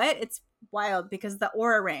you know what? It's wild because the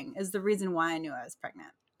Aura ring is the reason why I knew I was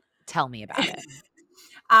pregnant. Tell me about it.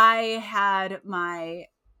 I had my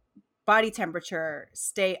body temperature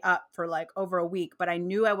stay up for like over a week, but I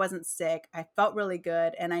knew I wasn't sick. I felt really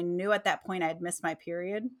good. And I knew at that point I had missed my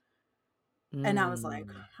period. And I was like,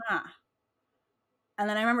 Mm. huh. And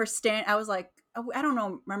then I remember I was like, I don't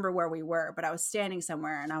know, remember where we were, but I was standing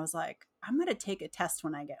somewhere and I was like, I'm going to take a test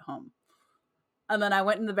when I get home. And then I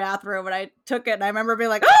went in the bathroom and I took it and I remember being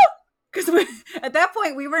like, oh, because at that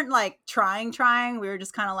point we weren't like trying. We were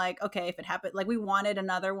just kind of like, okay, if it happened, like we wanted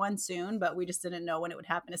another one soon, but we just didn't know when it would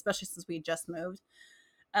happen, especially since we just moved.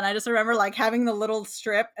 And I just remember like having the little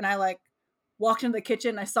strip and I like walked into the kitchen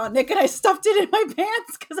and I saw Nick and I stuffed it in my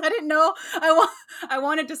pants because I didn't know I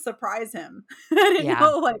wanted to surprise him. I didn't Yeah.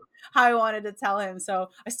 know like how I wanted to tell him. So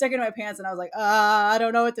I stuck it in my pants and I was like, I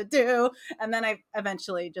don't know what to do. And then I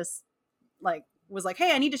eventually just like was like,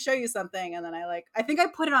 hey, I need to show you something. And then I think I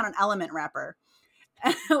put it on an element wrapper.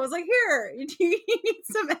 And I was like, here, do you need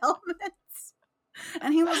some elements?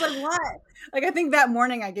 And he was like, what? Like, I think that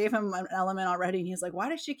morning I gave him an element already. And he's like, why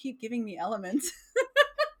does she keep giving me elements?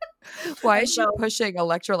 Why And is she so pushing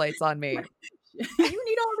electrolytes on me? you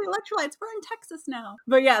need all the electrolytes. We're in Texas now.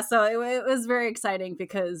 But yeah, so it was very exciting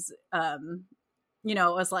because, it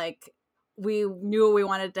was like, we knew we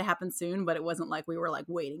wanted it to happen soon, but it wasn't like we were like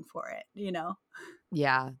waiting for it.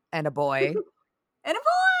 Yeah, and a boy. And a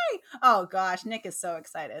boy. Oh gosh, Nick is so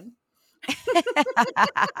excited.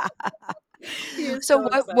 He is So so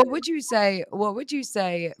what excited. would you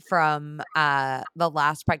say from the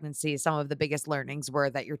last pregnancy some of the biggest learnings were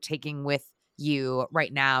that you're taking with you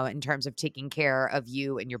right now in terms of taking care of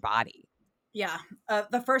you and your body? Yeah.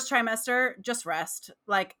 The first trimester, just rest.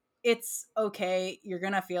 Like, it's okay. You're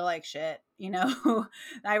going to feel like shit.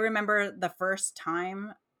 I remember the first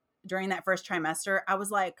time during that first trimester, I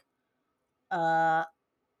was like, I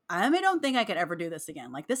don't think I could ever do this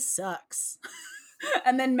again. Like, this sucks.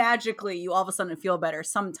 And then magically, you all of a sudden feel better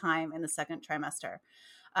sometime in the second trimester.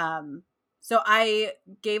 So I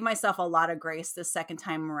gave myself a lot of grace this second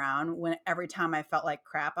time around. When every time I felt like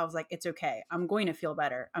crap, I was like, it's okay. I'm going to feel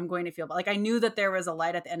better. I'm going to feel like I knew that there was a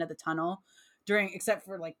light at the end of the tunnel except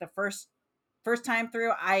for like the first time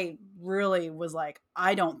through. I really was like,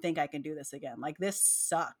 I don't think I can do this again. Like, this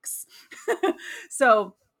sucks.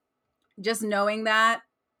 So just knowing that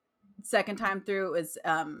second time through it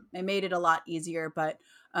made it a lot easier. But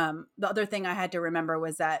the other thing I had to remember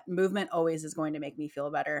was that movement always is going to make me feel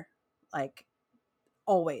better. Like,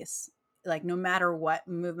 always. Like, no matter what,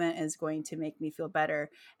 movement is going to make me feel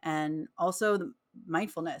better. And also the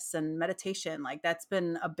mindfulness and meditation, like, that's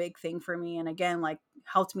been a big thing for me, and again, like,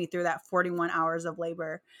 helped me through that 41 hours of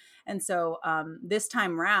labor. And so this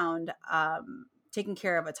time round, taking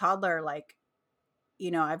care of a toddler, like,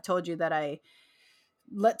 I've told you that I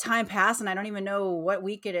let time pass and I don't even know what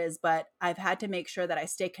week it is, but I've had to make sure that I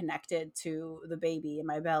stay connected to the baby in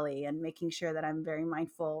my belly and making sure that I'm very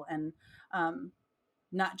mindful and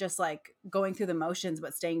not just like going through the motions,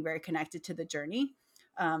 but staying very connected to the journey.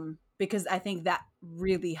 Because I think that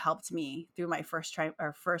really helped me through my first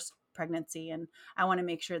pregnancy, and I want to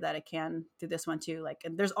make sure that it can through this one too. Like,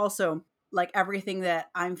 and there's also like everything that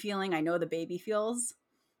I'm feeling, I know the baby feels.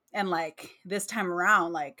 And like this time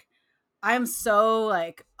around, like I'm so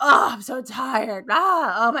like, oh, I'm so tired.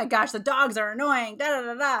 Oh my gosh, the dogs are annoying. Da da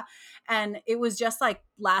da da. And it was just like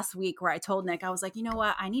last week where I told Nick, I was like, you know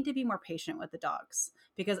what? I need to be more patient with the dogs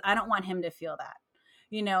because I don't want him to feel that.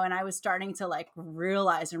 And I was starting to like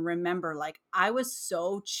realize and remember, like, I was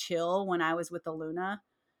so chill when I was with the Luna,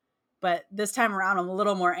 but this time around, I'm a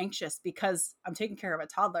little more anxious because I'm taking care of a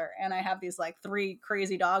toddler and I have these like three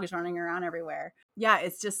crazy dogs running around everywhere. Yeah,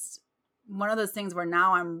 it's just one of those things where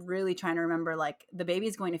now I'm really trying to remember, like, the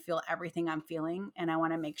baby's going to feel everything I'm feeling, and I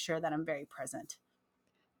want to make sure that I'm very present.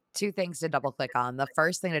 Two things to double click on. The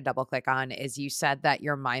first thing to double click on is you said that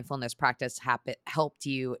your mindfulness practice helped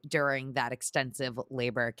you during that extensive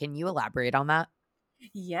labor. Can you elaborate on that?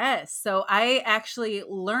 Yes. So I actually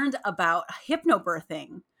learned about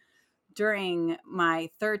hypnobirthing during my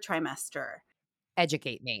third trimester.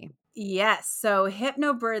 Educate me. Yes. So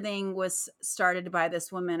hypnobirthing was started by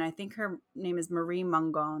this woman. I think her name is Marie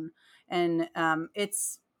Mungon. And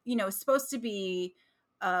it's, supposed to be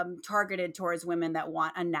targeted towards women that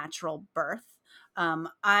want a natural birth.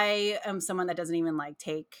 I am someone that doesn't even like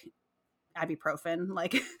take ibuprofen.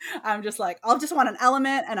 Like, I'm just like, I'll just want an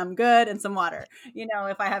element and I'm good, and some water,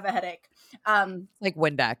 if I have a headache. Like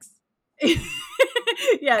Windex.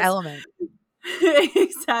 Yes. Element.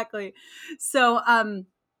 Exactly. So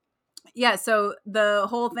yeah, so the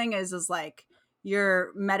whole thing is like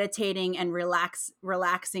you're meditating and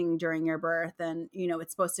relaxing during your birth, and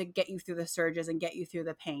it's supposed to get you through the surges and get you through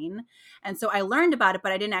the pain. And so I learned about it,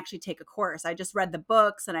 but I didn't actually take a course. I just read the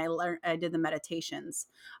books and I did the meditations.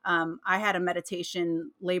 I had a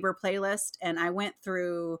meditation labor playlist, and I went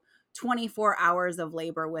through 24 hours of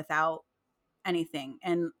labor without anything.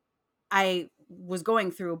 And I was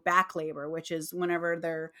going through back labor, which is whenever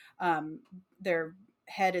their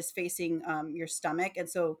head is facing your stomach, and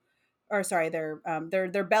so, or sorry, their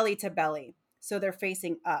belly to belly, so they're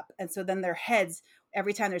facing up, and so then their heads,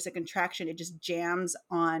 every time there's a contraction, it just jams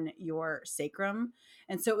on your sacrum,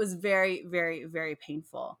 and so it was very, very, very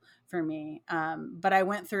painful for me. But I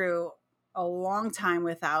went through a long time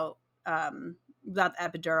without the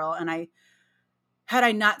epidural, and had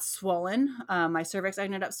I not swollen, my cervix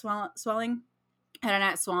ended up swelling. Had I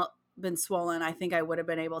not been swollen, I think I would have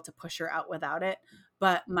been able to push her out without it.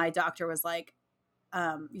 But my doctor was like,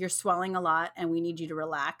 "You're swelling a lot, and we need you to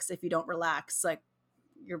relax. If you don't relax, like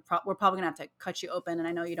we're probably gonna have to cut you open, and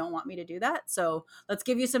I know you don't want me to do that. So let's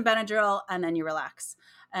give you some Benadryl, and then you relax."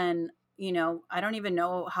 And I don't even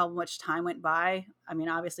know how much time went by. I mean,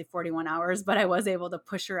 obviously 41 hours, but I was able to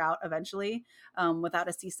push her out eventually without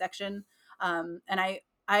a C-section. And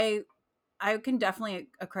I can definitely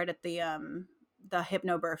accredit the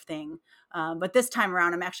hypnobirth thing, but this time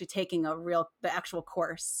around, I'm actually taking the actual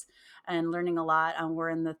course and learning a lot. We're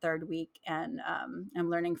in the third week, and I'm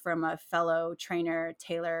learning from a fellow trainer,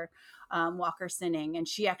 Taylor Walker Sinning, and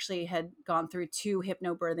she actually had gone through 2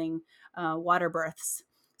 hypnobirthing water births.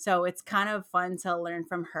 So it's kind of fun to learn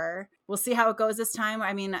from her. We'll see how it goes this time.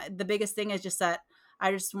 I mean, the biggest thing is just that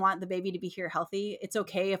I just want the baby to be here healthy. It's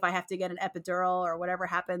okay if I have to get an epidural or whatever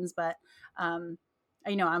happens, but um,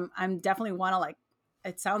 I'm definitely want to, like,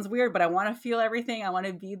 it sounds weird, but I want to feel everything. I want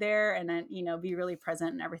to be there and then, be really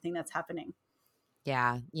present in everything that's happening.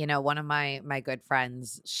 Yeah. One of my good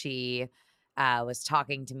friends, she was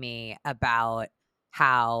talking to me about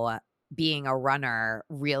how being a runner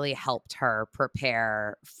really helped her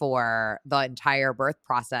prepare for the entire birth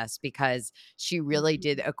process because she really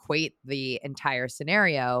did Mhm. equate the entire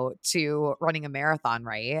scenario to running a marathon,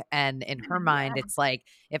 right? And in her mind, Yeah. it's like,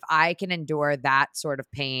 if I can endure that sort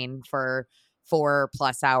of pain for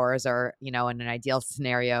 4+ hours, or in an ideal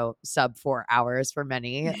scenario sub 4 hours for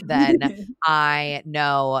many, then I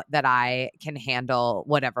know that I can handle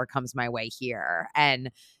whatever comes my way here.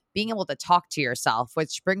 And being able to talk to yourself,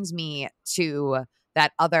 which brings me to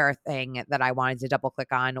that other thing that I wanted to double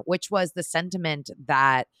click on, which was the sentiment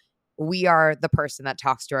that we are the person that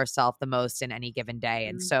talks to ourselves the most in any given day.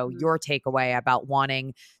 And so Mhm. your takeaway about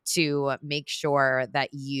wanting to make sure that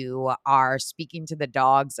you are speaking to the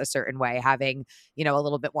dogs a certain way, having, a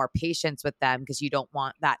little bit more patience with them because you don't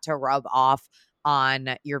want that to rub off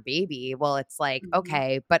on your baby. Well, it's like, Mhm.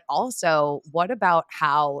 okay, but also what about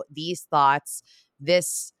how these thoughts,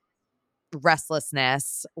 this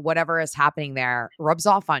restlessness, whatever is happening there rubs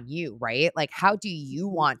off on you, right? Like, how do you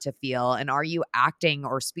Mhm. want to feel? And are you acting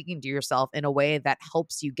or speaking to yourself in a way that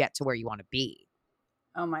helps you get to where you want to be?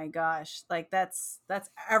 Oh my gosh. Like that's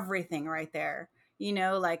everything right there.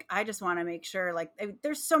 like I just want to make sure, like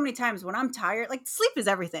there's so many times when I'm tired, like sleep is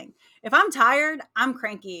everything. If I'm tired, I'm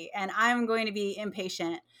cranky and I'm going to be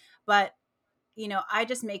impatient. But, I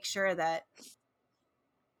just make sure that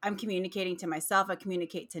I'm communicating to myself. I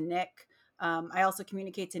communicate to Nick. I also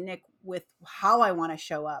communicate to Nick with how I want to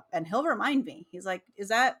show up, and he'll remind me. He's like,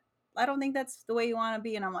 I don't think that's the way you want to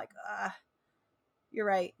be." And I'm like, you're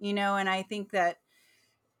right. And I think that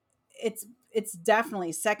it's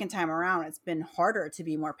definitely second time around, it's been harder to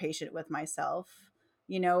be more patient with myself.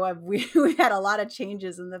 We've had a lot of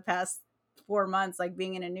changes in the past 4 months, like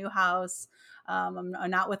being in a new house. I'm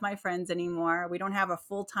not with my friends anymore. We don't have a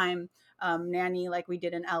full-time nanny like we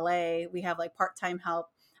did in LA. We have like part-time help.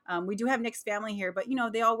 We do have Nick's family here, but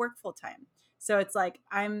they all work full-time. So it's like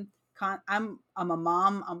I'm a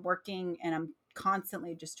mom, I'm working, and I'm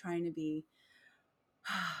constantly just trying to be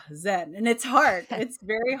zen, and it's hard. It's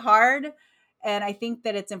very hard, and I think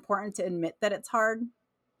that it's important to admit that it's hard,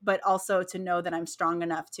 but also to know that I'm strong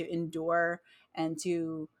enough to endure and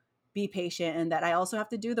to be patient, and that I also have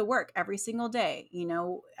to do the work every single day.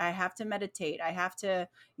 I have to meditate. I have to,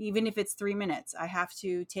 even if it's 3 minutes, I have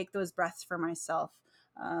to take those breaths for myself.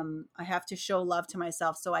 I have to show love to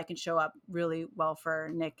myself so I can show up really well for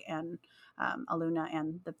Nick and Aluna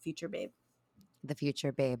and the future babe. The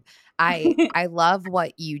future babe. I love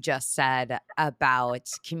what you just said about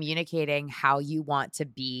communicating how you want to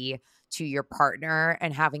be to your partner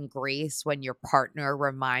and having grace when your partner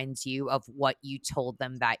reminds you of what you told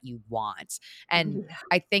them that you want. And Yeah.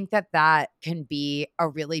 I think that that can be a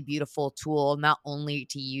really beautiful tool, not only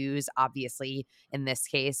to use, obviously, in this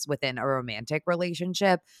case, within a romantic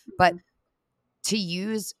relationship, but to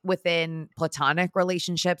use within platonic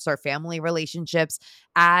relationships or family relationships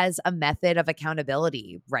as a method of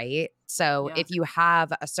accountability, right? So Yeah. if you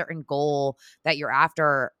have a certain goal that you're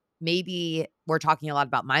after, maybe we're talking a lot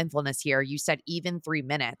about mindfulness here. You said even 3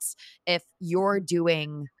 minutes. If you're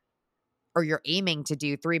doing or you're aiming to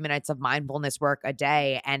do 3 minutes of mindfulness work a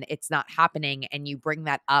day and it's not happening, and you bring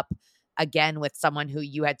that up again with someone who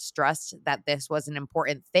you had stressed that this was an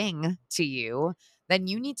important thing to you, then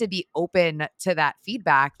you need to be open to that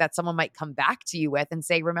feedback that someone might come back to you with and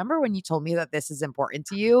say, "Remember when you told me that this is important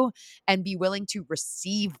to you?" And be willing to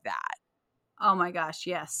receive that. Oh my gosh,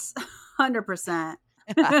 yes. 100%.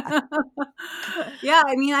 Yeah,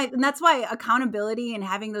 I mean, and that's why accountability and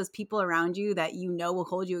having those people around you that will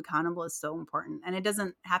hold you accountable is so important. And it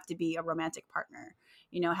doesn't have to be a romantic partner.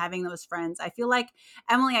 Having those friends. I feel like,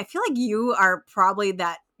 Emily, you are probably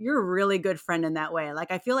you're a really good friend in that way.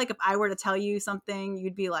 Like, I feel like if I were to tell you something,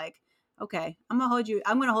 you'd be like, "Okay, I'm going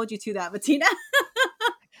to hold you to that, Bettina."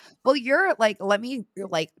 Well, you're like, let me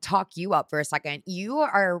like talk you up for a second. You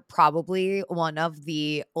are probably one of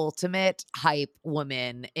the ultimate hype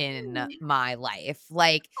women in my life.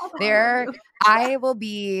 Like, Oh, I love there, you. I will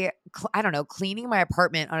be, I don't know, cleaning my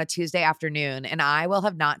apartment on a Tuesday afternoon, and I will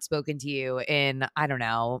have not spoken to you in, I don't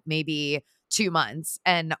know, maybe 2 months.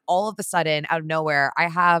 And all of a sudden, out of nowhere, I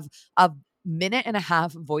have a minute and a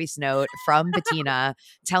half voice note from Bettina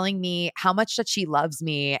telling me how much that she loves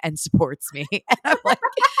me and supports me. And I'm like,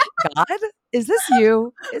 God, is this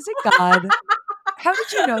you? Is it God? How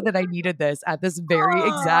did you know that I needed this at this very Oh,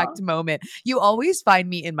 exact moment? You always find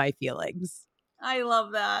me in my feelings. I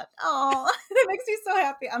love that. Oh, it makes me so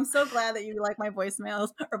happy. I'm so glad that you like my voicemails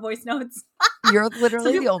or voice notes. You're Some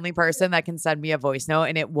literally the people, only person that can send me a voice note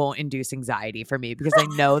and it won't induce anxiety for me because I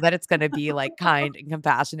know that it's going to be like kind and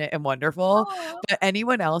compassionate and wonderful. oh, But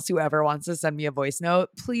anyone else who ever wants to send me a voice note,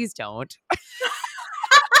 please don't.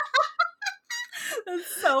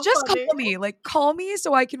 that's so Just funny. call me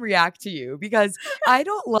so I can react to you because I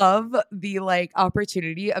don't love the like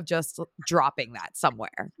opportunity of just dropping that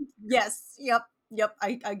somewhere. Yes. Yep. Yep.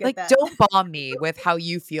 I get Like, that. don't bomb me with how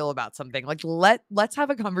you feel about something. Like, let's have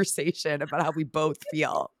a conversation about how we both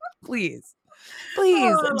feel. Please. Oh, Please. I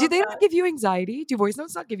Do love they not that. give you anxiety? Do voice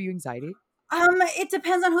notes not give you anxiety? It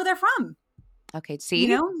depends on who they're from. Okay, You see?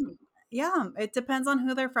 know? Yeah, it depends on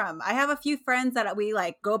who they're from. I have a few friends that we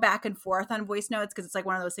like go back and forth on voice notes because it's like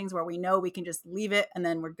one of those things where we know we can just leave it and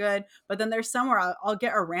then we're good. But then there's somewhere I'll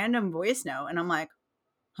get a random voice note and I'm like,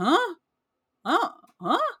 huh? Oh,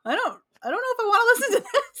 huh? I don't know if I want to listen to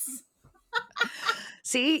this.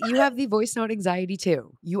 See, you have the voice note anxiety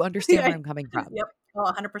too. You understand Yeah. where I'm coming from. Yep. Oh,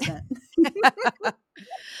 100%.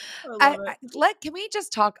 I love it. Can we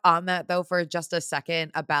just talk on that though for just a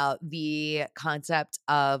second about the concept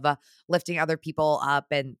of lifting other people up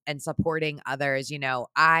and supporting others.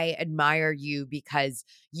 I admire you because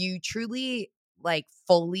you truly like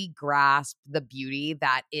fully grasp the beauty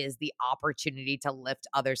that is the opportunity to lift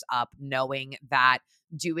others up, knowing that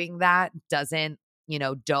doing that doesn't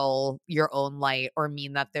dull your own light or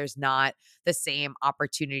mean that there's not the same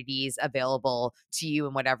opportunities available to you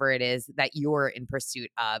in whatever it is that you're in pursuit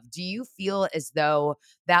of. Do you feel as though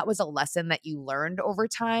that was a lesson that you learned over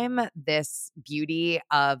time, this beauty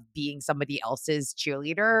of being somebody else's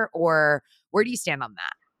cheerleader, or where do you stand on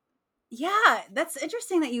that? Yeah, that's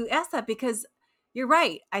interesting that you asked that because you're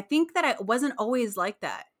right. I think that I wasn't always like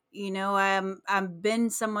that. I've been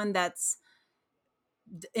someone that's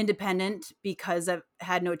independent because I've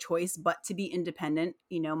had no choice but to be independent.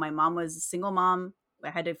 My mom was a single mom. I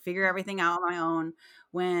had to figure everything out on my own.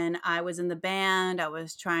 When I was in the band, I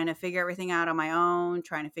was trying to figure everything out on my own,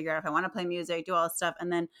 trying to figure out if I want to play music, do all this stuff.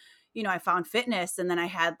 And then, I found fitness, and then I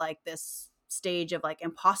had like this stage of like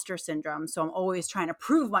imposter syndrome. So I'm always trying to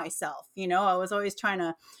prove myself. I was always trying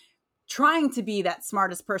to be that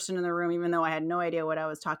smartest person in the room, even though I had no idea what I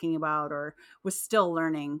was talking about or was still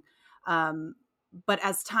learning. But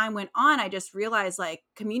as time went on, I just realized like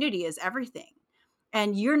community is everything,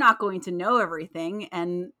 and you're not going to know everything.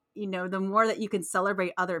 And, the more that you can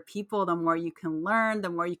celebrate other people, the more you can learn, the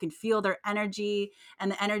more you can feel their energy,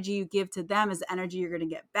 and the energy you give to them is the energy you're going to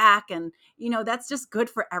get back. And, that's just good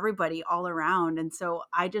for everybody all around. And so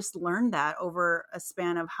I just learned that over a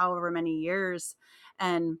span of however many years.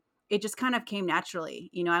 And it just kind of came naturally.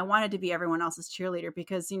 I wanted to be everyone else's cheerleader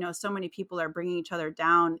because, so many people are bringing each other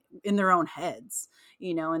down in their own heads,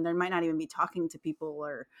 and they might not even be talking to people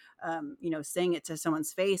or, saying it to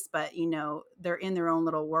someone's face, but, they're in their own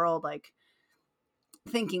little world, like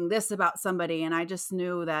thinking this about somebody. And I just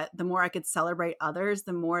knew that the more I could celebrate others,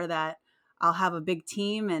 the more that I'll have a big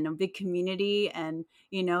team and a big community. And,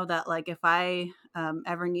 that like if I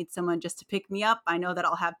ever need someone just to pick me up, I know that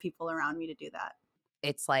I'll have people around me to do that.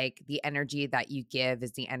 It's like the energy that you give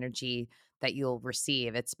is the energy that you'll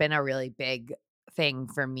receive. It's been a really big thing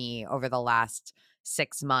for me over the last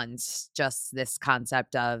 6 months. Just this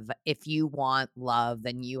concept of if you want love,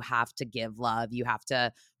 then you have to give love. You have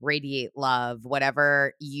to radiate love.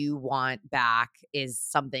 Whatever you want back is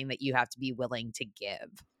something that you have to be willing to give.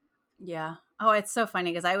 Yeah. Oh, it's so funny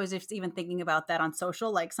because I was just even thinking about that on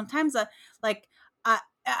social. Like sometimes, like,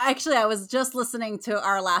 I was just listening to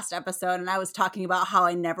our last episode, and I was talking about how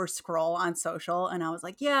I never scroll on social, and I was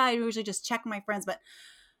like, yeah, I usually just check my friends, but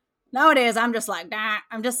nowadays I'm just like, nah,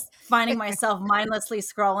 I'm just finding myself mindlessly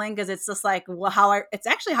scrolling because it's just like, well, it's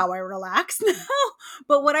actually how I relax now.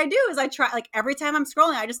 But what I do is I try, like, every time I'm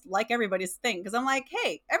scrolling, I just like everybody's thing because I'm like,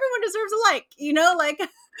 hey, everyone deserves a like, like,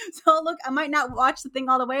 so look, I might not watch the thing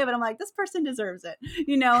all the way, but I'm like, this person deserves it,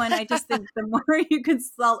 and I just think the more you can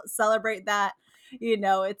celebrate that,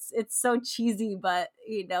 it's so cheesy, but,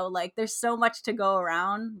 like there's so much to go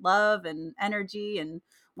around, love and energy, and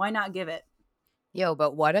why not give it? Yo,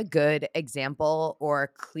 but what a good example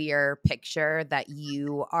or clear picture that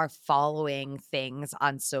you are following things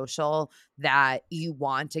on social that you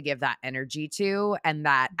want to give that energy to and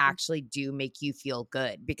that actually do make you feel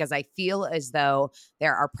good. Because I feel as though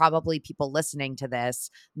there are probably people listening to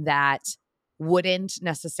this that wouldn't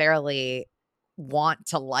necessarily want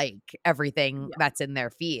to like everything Yeah. that's in their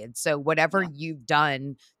feed. So whatever Yeah. you've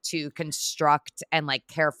done to construct and like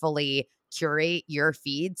carefully curate your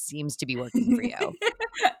feed seems to be working for you.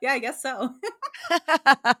 Yeah, I guess so.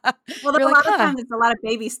 Although You're a like, lot of "Huh, times it's a lot of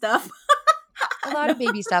baby stuff. a lot No. of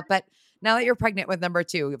baby stuff," but now that you're pregnant with number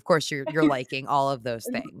 2, of course, you're liking all of those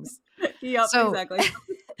things. Yep, So exactly.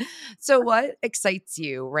 so what excites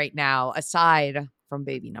you right now aside from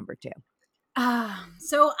baby number 2?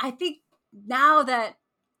 So I think now that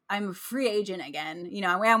I'm a free agent again,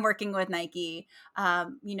 I am working with Nike.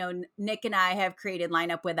 Nick and I have created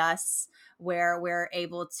Lineup with Us, where we're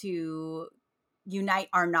able to unite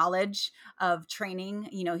our knowledge of training.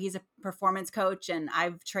 He's a performance coach, and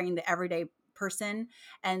I've trained the everyday person.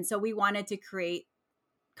 And so we wanted to create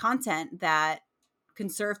content that can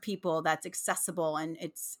serve people, that's accessible and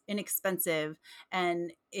it's inexpensive,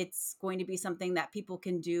 and it's going to be something that people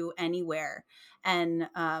can do anywhere. And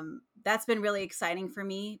that's been really exciting for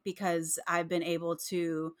me because I've been able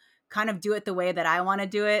to kind of do it the way that I want to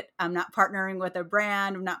do it. I'm not partnering with a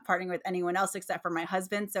brand, I'm not partnering with anyone else except for my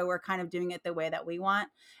husband, so we're kind of doing it the way that we want.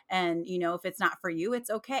 And if it's not for you, it's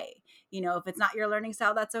okay. If it's not your learning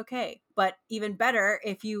style, that's okay. But even better,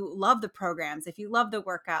 if you love the programs, if you love the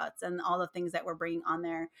workouts and all the things that we're bringing on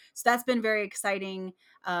there. So that's been very exciting.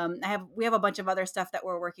 We have a bunch of other stuff that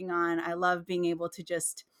we're working on. I love being able to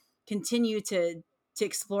just continue to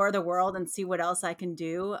explore the world and see what else I can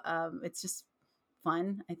do. It's just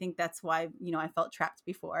fun. I think that's why, I felt trapped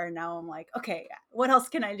before. And now I'm like, okay, what else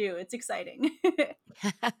can I do? It's exciting.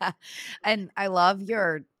 And I love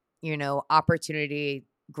your, opportunity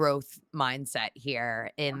growth mindset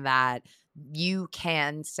here in that you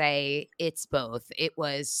can say it's both. It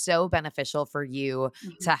was so beneficial for you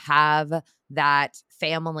Mhm. to have that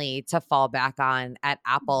family to fall back on at Mhm.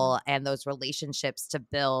 Apple and those relationships to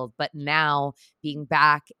build. But now being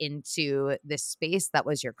back into this space that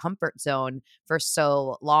was your comfort zone for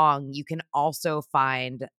so long, you can also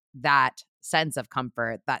find that sense of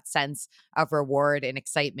comfort, that sense of reward and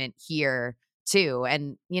excitement here too.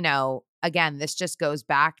 And, again, this just goes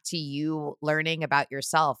back to you learning about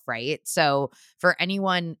yourself, right? So, for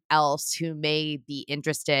anyone else who may be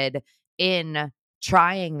interested in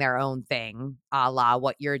trying their own thing, a la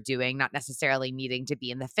what you're doing, not necessarily needing to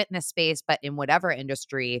be in the fitness space, but in whatever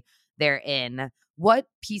industry they're in, what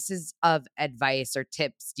pieces of advice or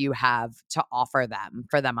tips do you have to offer them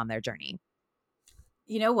for them on their journey?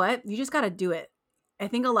 You know what? You just got to do it. I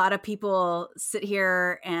think a lot of people sit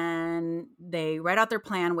here and they write out their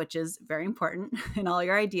plan, which is very important and all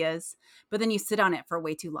your ideas, but then you sit on it for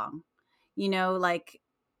way too long. Like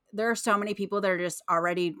there are so many people that are just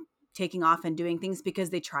already taking off and doing things because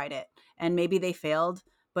they tried it and maybe they failed,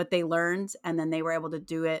 but they learned and then they were able to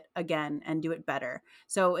do it again and do it better.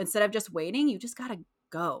 So instead of just waiting, you just got to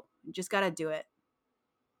go. You just got to do it.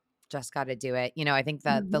 Just got to do it. I think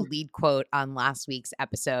that the Mhm. lead quote on last week's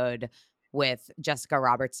episode with Jessica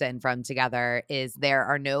Robertson from Together is there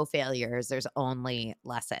are no failures, there's only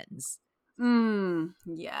lessons.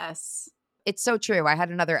 Yes. It's so true. I had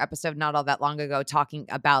another episode not all that long ago talking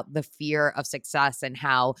about the fear of success and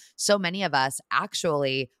how so many of us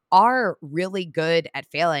actually are really good at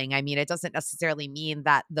failing. I mean, it doesn't necessarily mean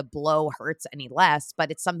that the blow hurts any less,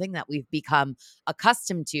 but it's something that we've become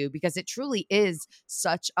accustomed to because it truly is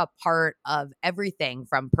such a part of everything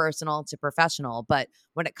from personal to professional. But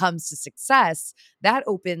when it comes to success, that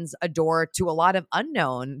opens a door to a lot of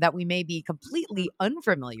unknown that we may be completely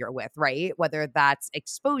unfamiliar with, right? Whether that's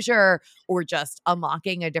exposure or just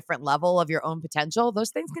unlocking a different level of your own potential,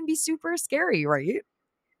 those things can be super scary, right?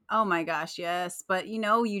 Oh my gosh, yes. But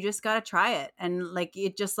you just got to try it. And like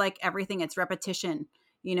it just like everything, it's repetition.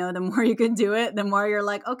 The more you can do it, the more you're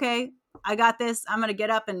like, okay, I got this. I'm going to get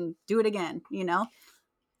up and do it again.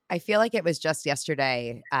 I feel like it was just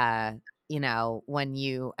yesterday, when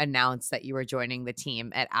you announced that you were joining the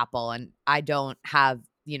team at Apple. And I don't have,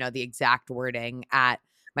 the exact wording at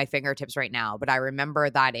my fingertips right now, but I remember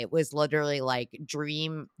that it was literally like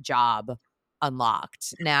dream job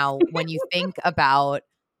unlocked. Now, when you think about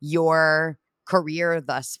your career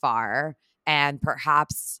thus far and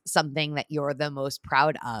perhaps something that you're the most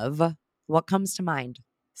proud of, what comes to mind?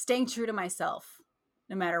 Staying true to myself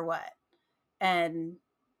no matter what. And,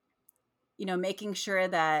 making sure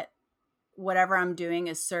that whatever I'm doing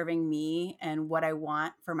is serving me and what I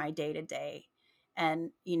want for my day to day. And,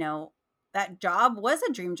 that job was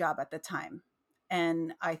a dream job at the time.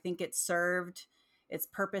 And I think it served its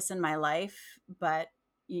purpose in my life. But,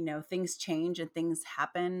 things change and things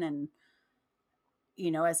happen. And,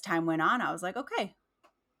 as time went on, I was like, okay,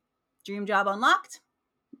 dream job unlocked.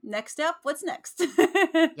 Next step, what's next?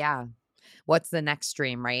 Yeah. What's the next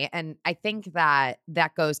stream, right? And I think that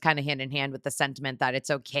that goes kind of hand in hand with the sentiment that it's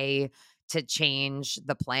okay to change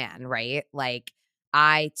the plan, right? Like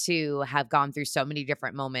I too have gone through so many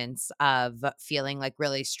different moments of feeling like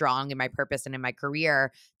really strong in my purpose and in my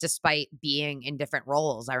career despite being in different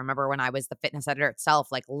roles. I remember when I was the fitness editor itself,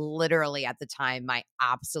 like literally at the time my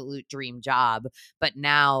absolute dream job, but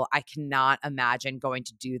now I cannot imagine going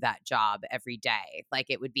to do that job every day. Like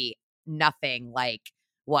it would be nothing like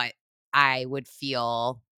what I would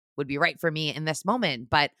feel would be right for me in this moment.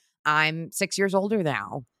 But I'm 6 years older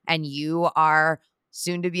now, and you are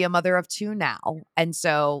soon to be a mother of two now. And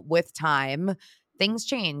so, with time, things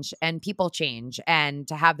change and people change. And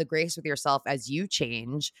to have the grace with yourself as you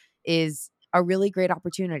change is a really great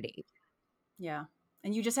opportunity. Yeah.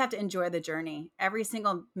 And you just have to enjoy the journey. Every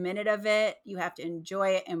single minute of it, you have to enjoy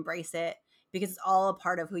it, embrace it, because it's all a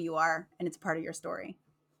part of who you are and it's part of your story.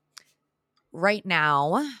 Right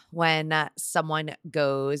now, when someone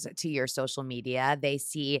goes to your social media, they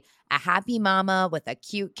see a happy mama with a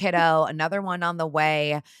cute kiddo, another one on the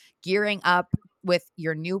way, gearing up with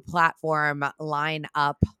your new platform, Line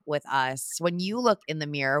Up with Us. When you look in the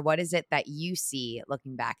mirror, what is it that you see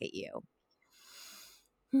looking back at you?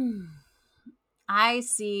 I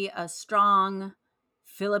see a strong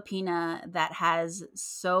Filipina that has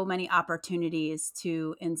so many opportunities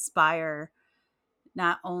to inspire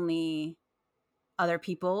not only other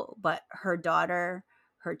people, but her daughter,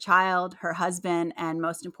 her child, her husband, and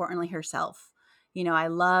most importantly, herself. I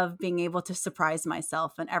love being able to surprise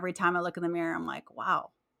myself. And every time I look in the mirror, I'm like,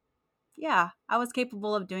 wow, yeah, I was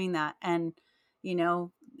capable of doing that. And, it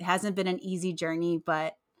hasn't been an easy journey,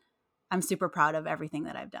 but I'm super proud of everything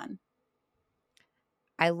that I've done.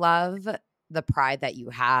 I love the pride that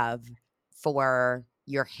you have for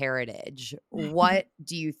your heritage. What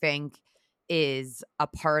do you think is a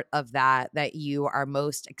part of that you are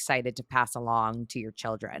most excited to pass along to your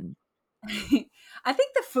children? I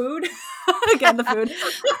think the food. Again, the food.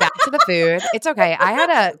 Back to the food. It's okay. I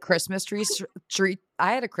had a Christmas tree.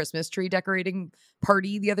 I had a Christmas tree decorating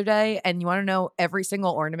party the other day, and you want to know every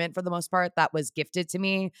single ornament for the most part that was gifted to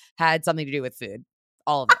me had something to do with food.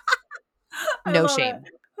 All of it. I No love it. shame.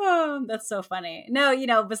 Oh, that's so funny.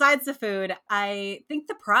 No, besides the food, I think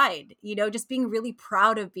the pride, just being really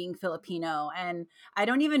proud of being Filipino. And I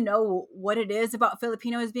don't even know what it is about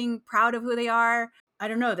Filipinos being proud of who they are. I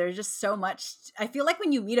don't know. There's just so much. I feel like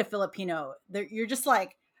when you meet a Filipino, you're just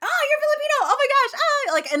like, oh, you're Filipino. Oh my gosh.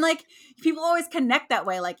 Ah, and people always connect that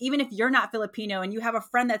way. Like, even if you're not Filipino and you have a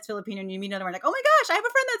friend that's Filipino and you meet another one, like, oh my gosh, I have a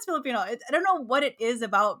friend that's Filipino. I don't know what it is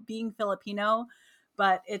about being Filipino,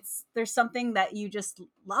 but there's something that you just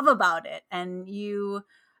love about it. And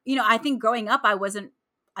I think growing up,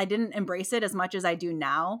 I didn't embrace it as much as I do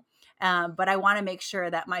now. But I want to make sure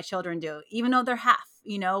that my children do, even though they're half.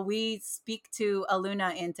 We speak to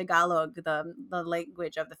Aluna in Tagalog, the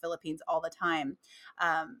language of the Philippines, all the time.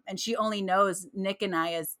 And she only knows Nick and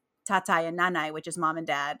I as tatay and nanay, which is mom and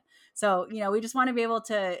dad. So, we just want to be able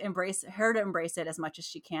to embrace it as much as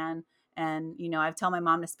she can. And, I've told my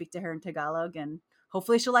mom to speak to her in Tagalog, and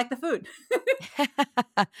hopefully she'll like the food.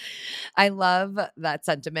 I love that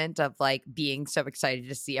sentiment of like being so excited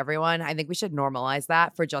to see everyone. I think we should normalize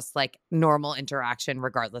that for just like normal interaction,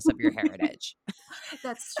 regardless of your heritage.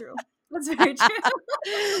 That's true. That's very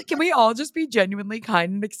true. Can we all just be genuinely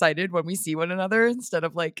kind and excited when we see one another instead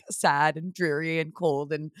of like sad and dreary and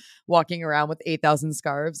cold and walking around with 8,000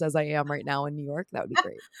 scarves as I am right now in New York? That would be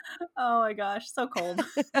great. Oh my gosh, so cold.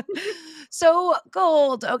 So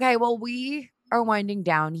cold. Okay, well, we are winding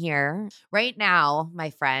down here. Right now, my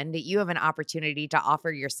friend, you have an opportunity to offer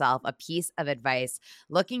yourself a piece of advice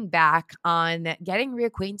looking back on getting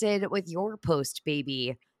reacquainted with your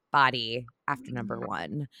post-baby body after number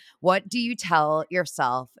one. What do you tell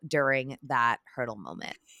yourself during that hurdle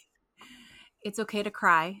moment? It's okay to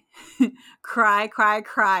cry. Cry, cry,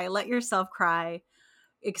 cry. Let yourself cry.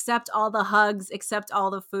 Accept all the hugs, accept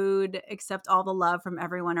all the food, accept all the love from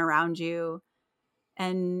everyone around you.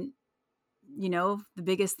 And, the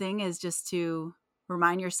biggest thing is just to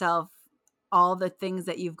remind yourself all the things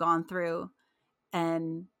that you've gone through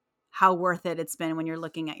and how worth it's been when you're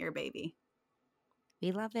looking at your baby.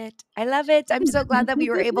 We love it. I love it. I'm so glad that we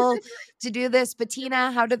were able to do this.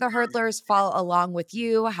 Bettina, how do the hurdlers follow along with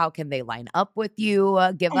you? How can they line up with you?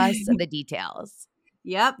 Give us the details.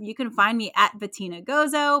 Yep. You can find me at Bettina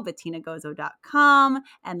Gozo, bettinagozo.com,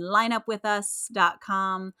 and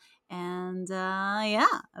lineupwithus.com. And yeah,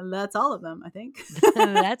 that's all of them, I think.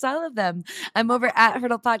 That's all of them. I'm over at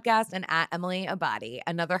Hurdle Podcast and at Emily Abadi.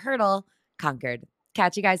 Another hurdle conquered.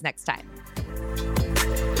 Catch you guys next time.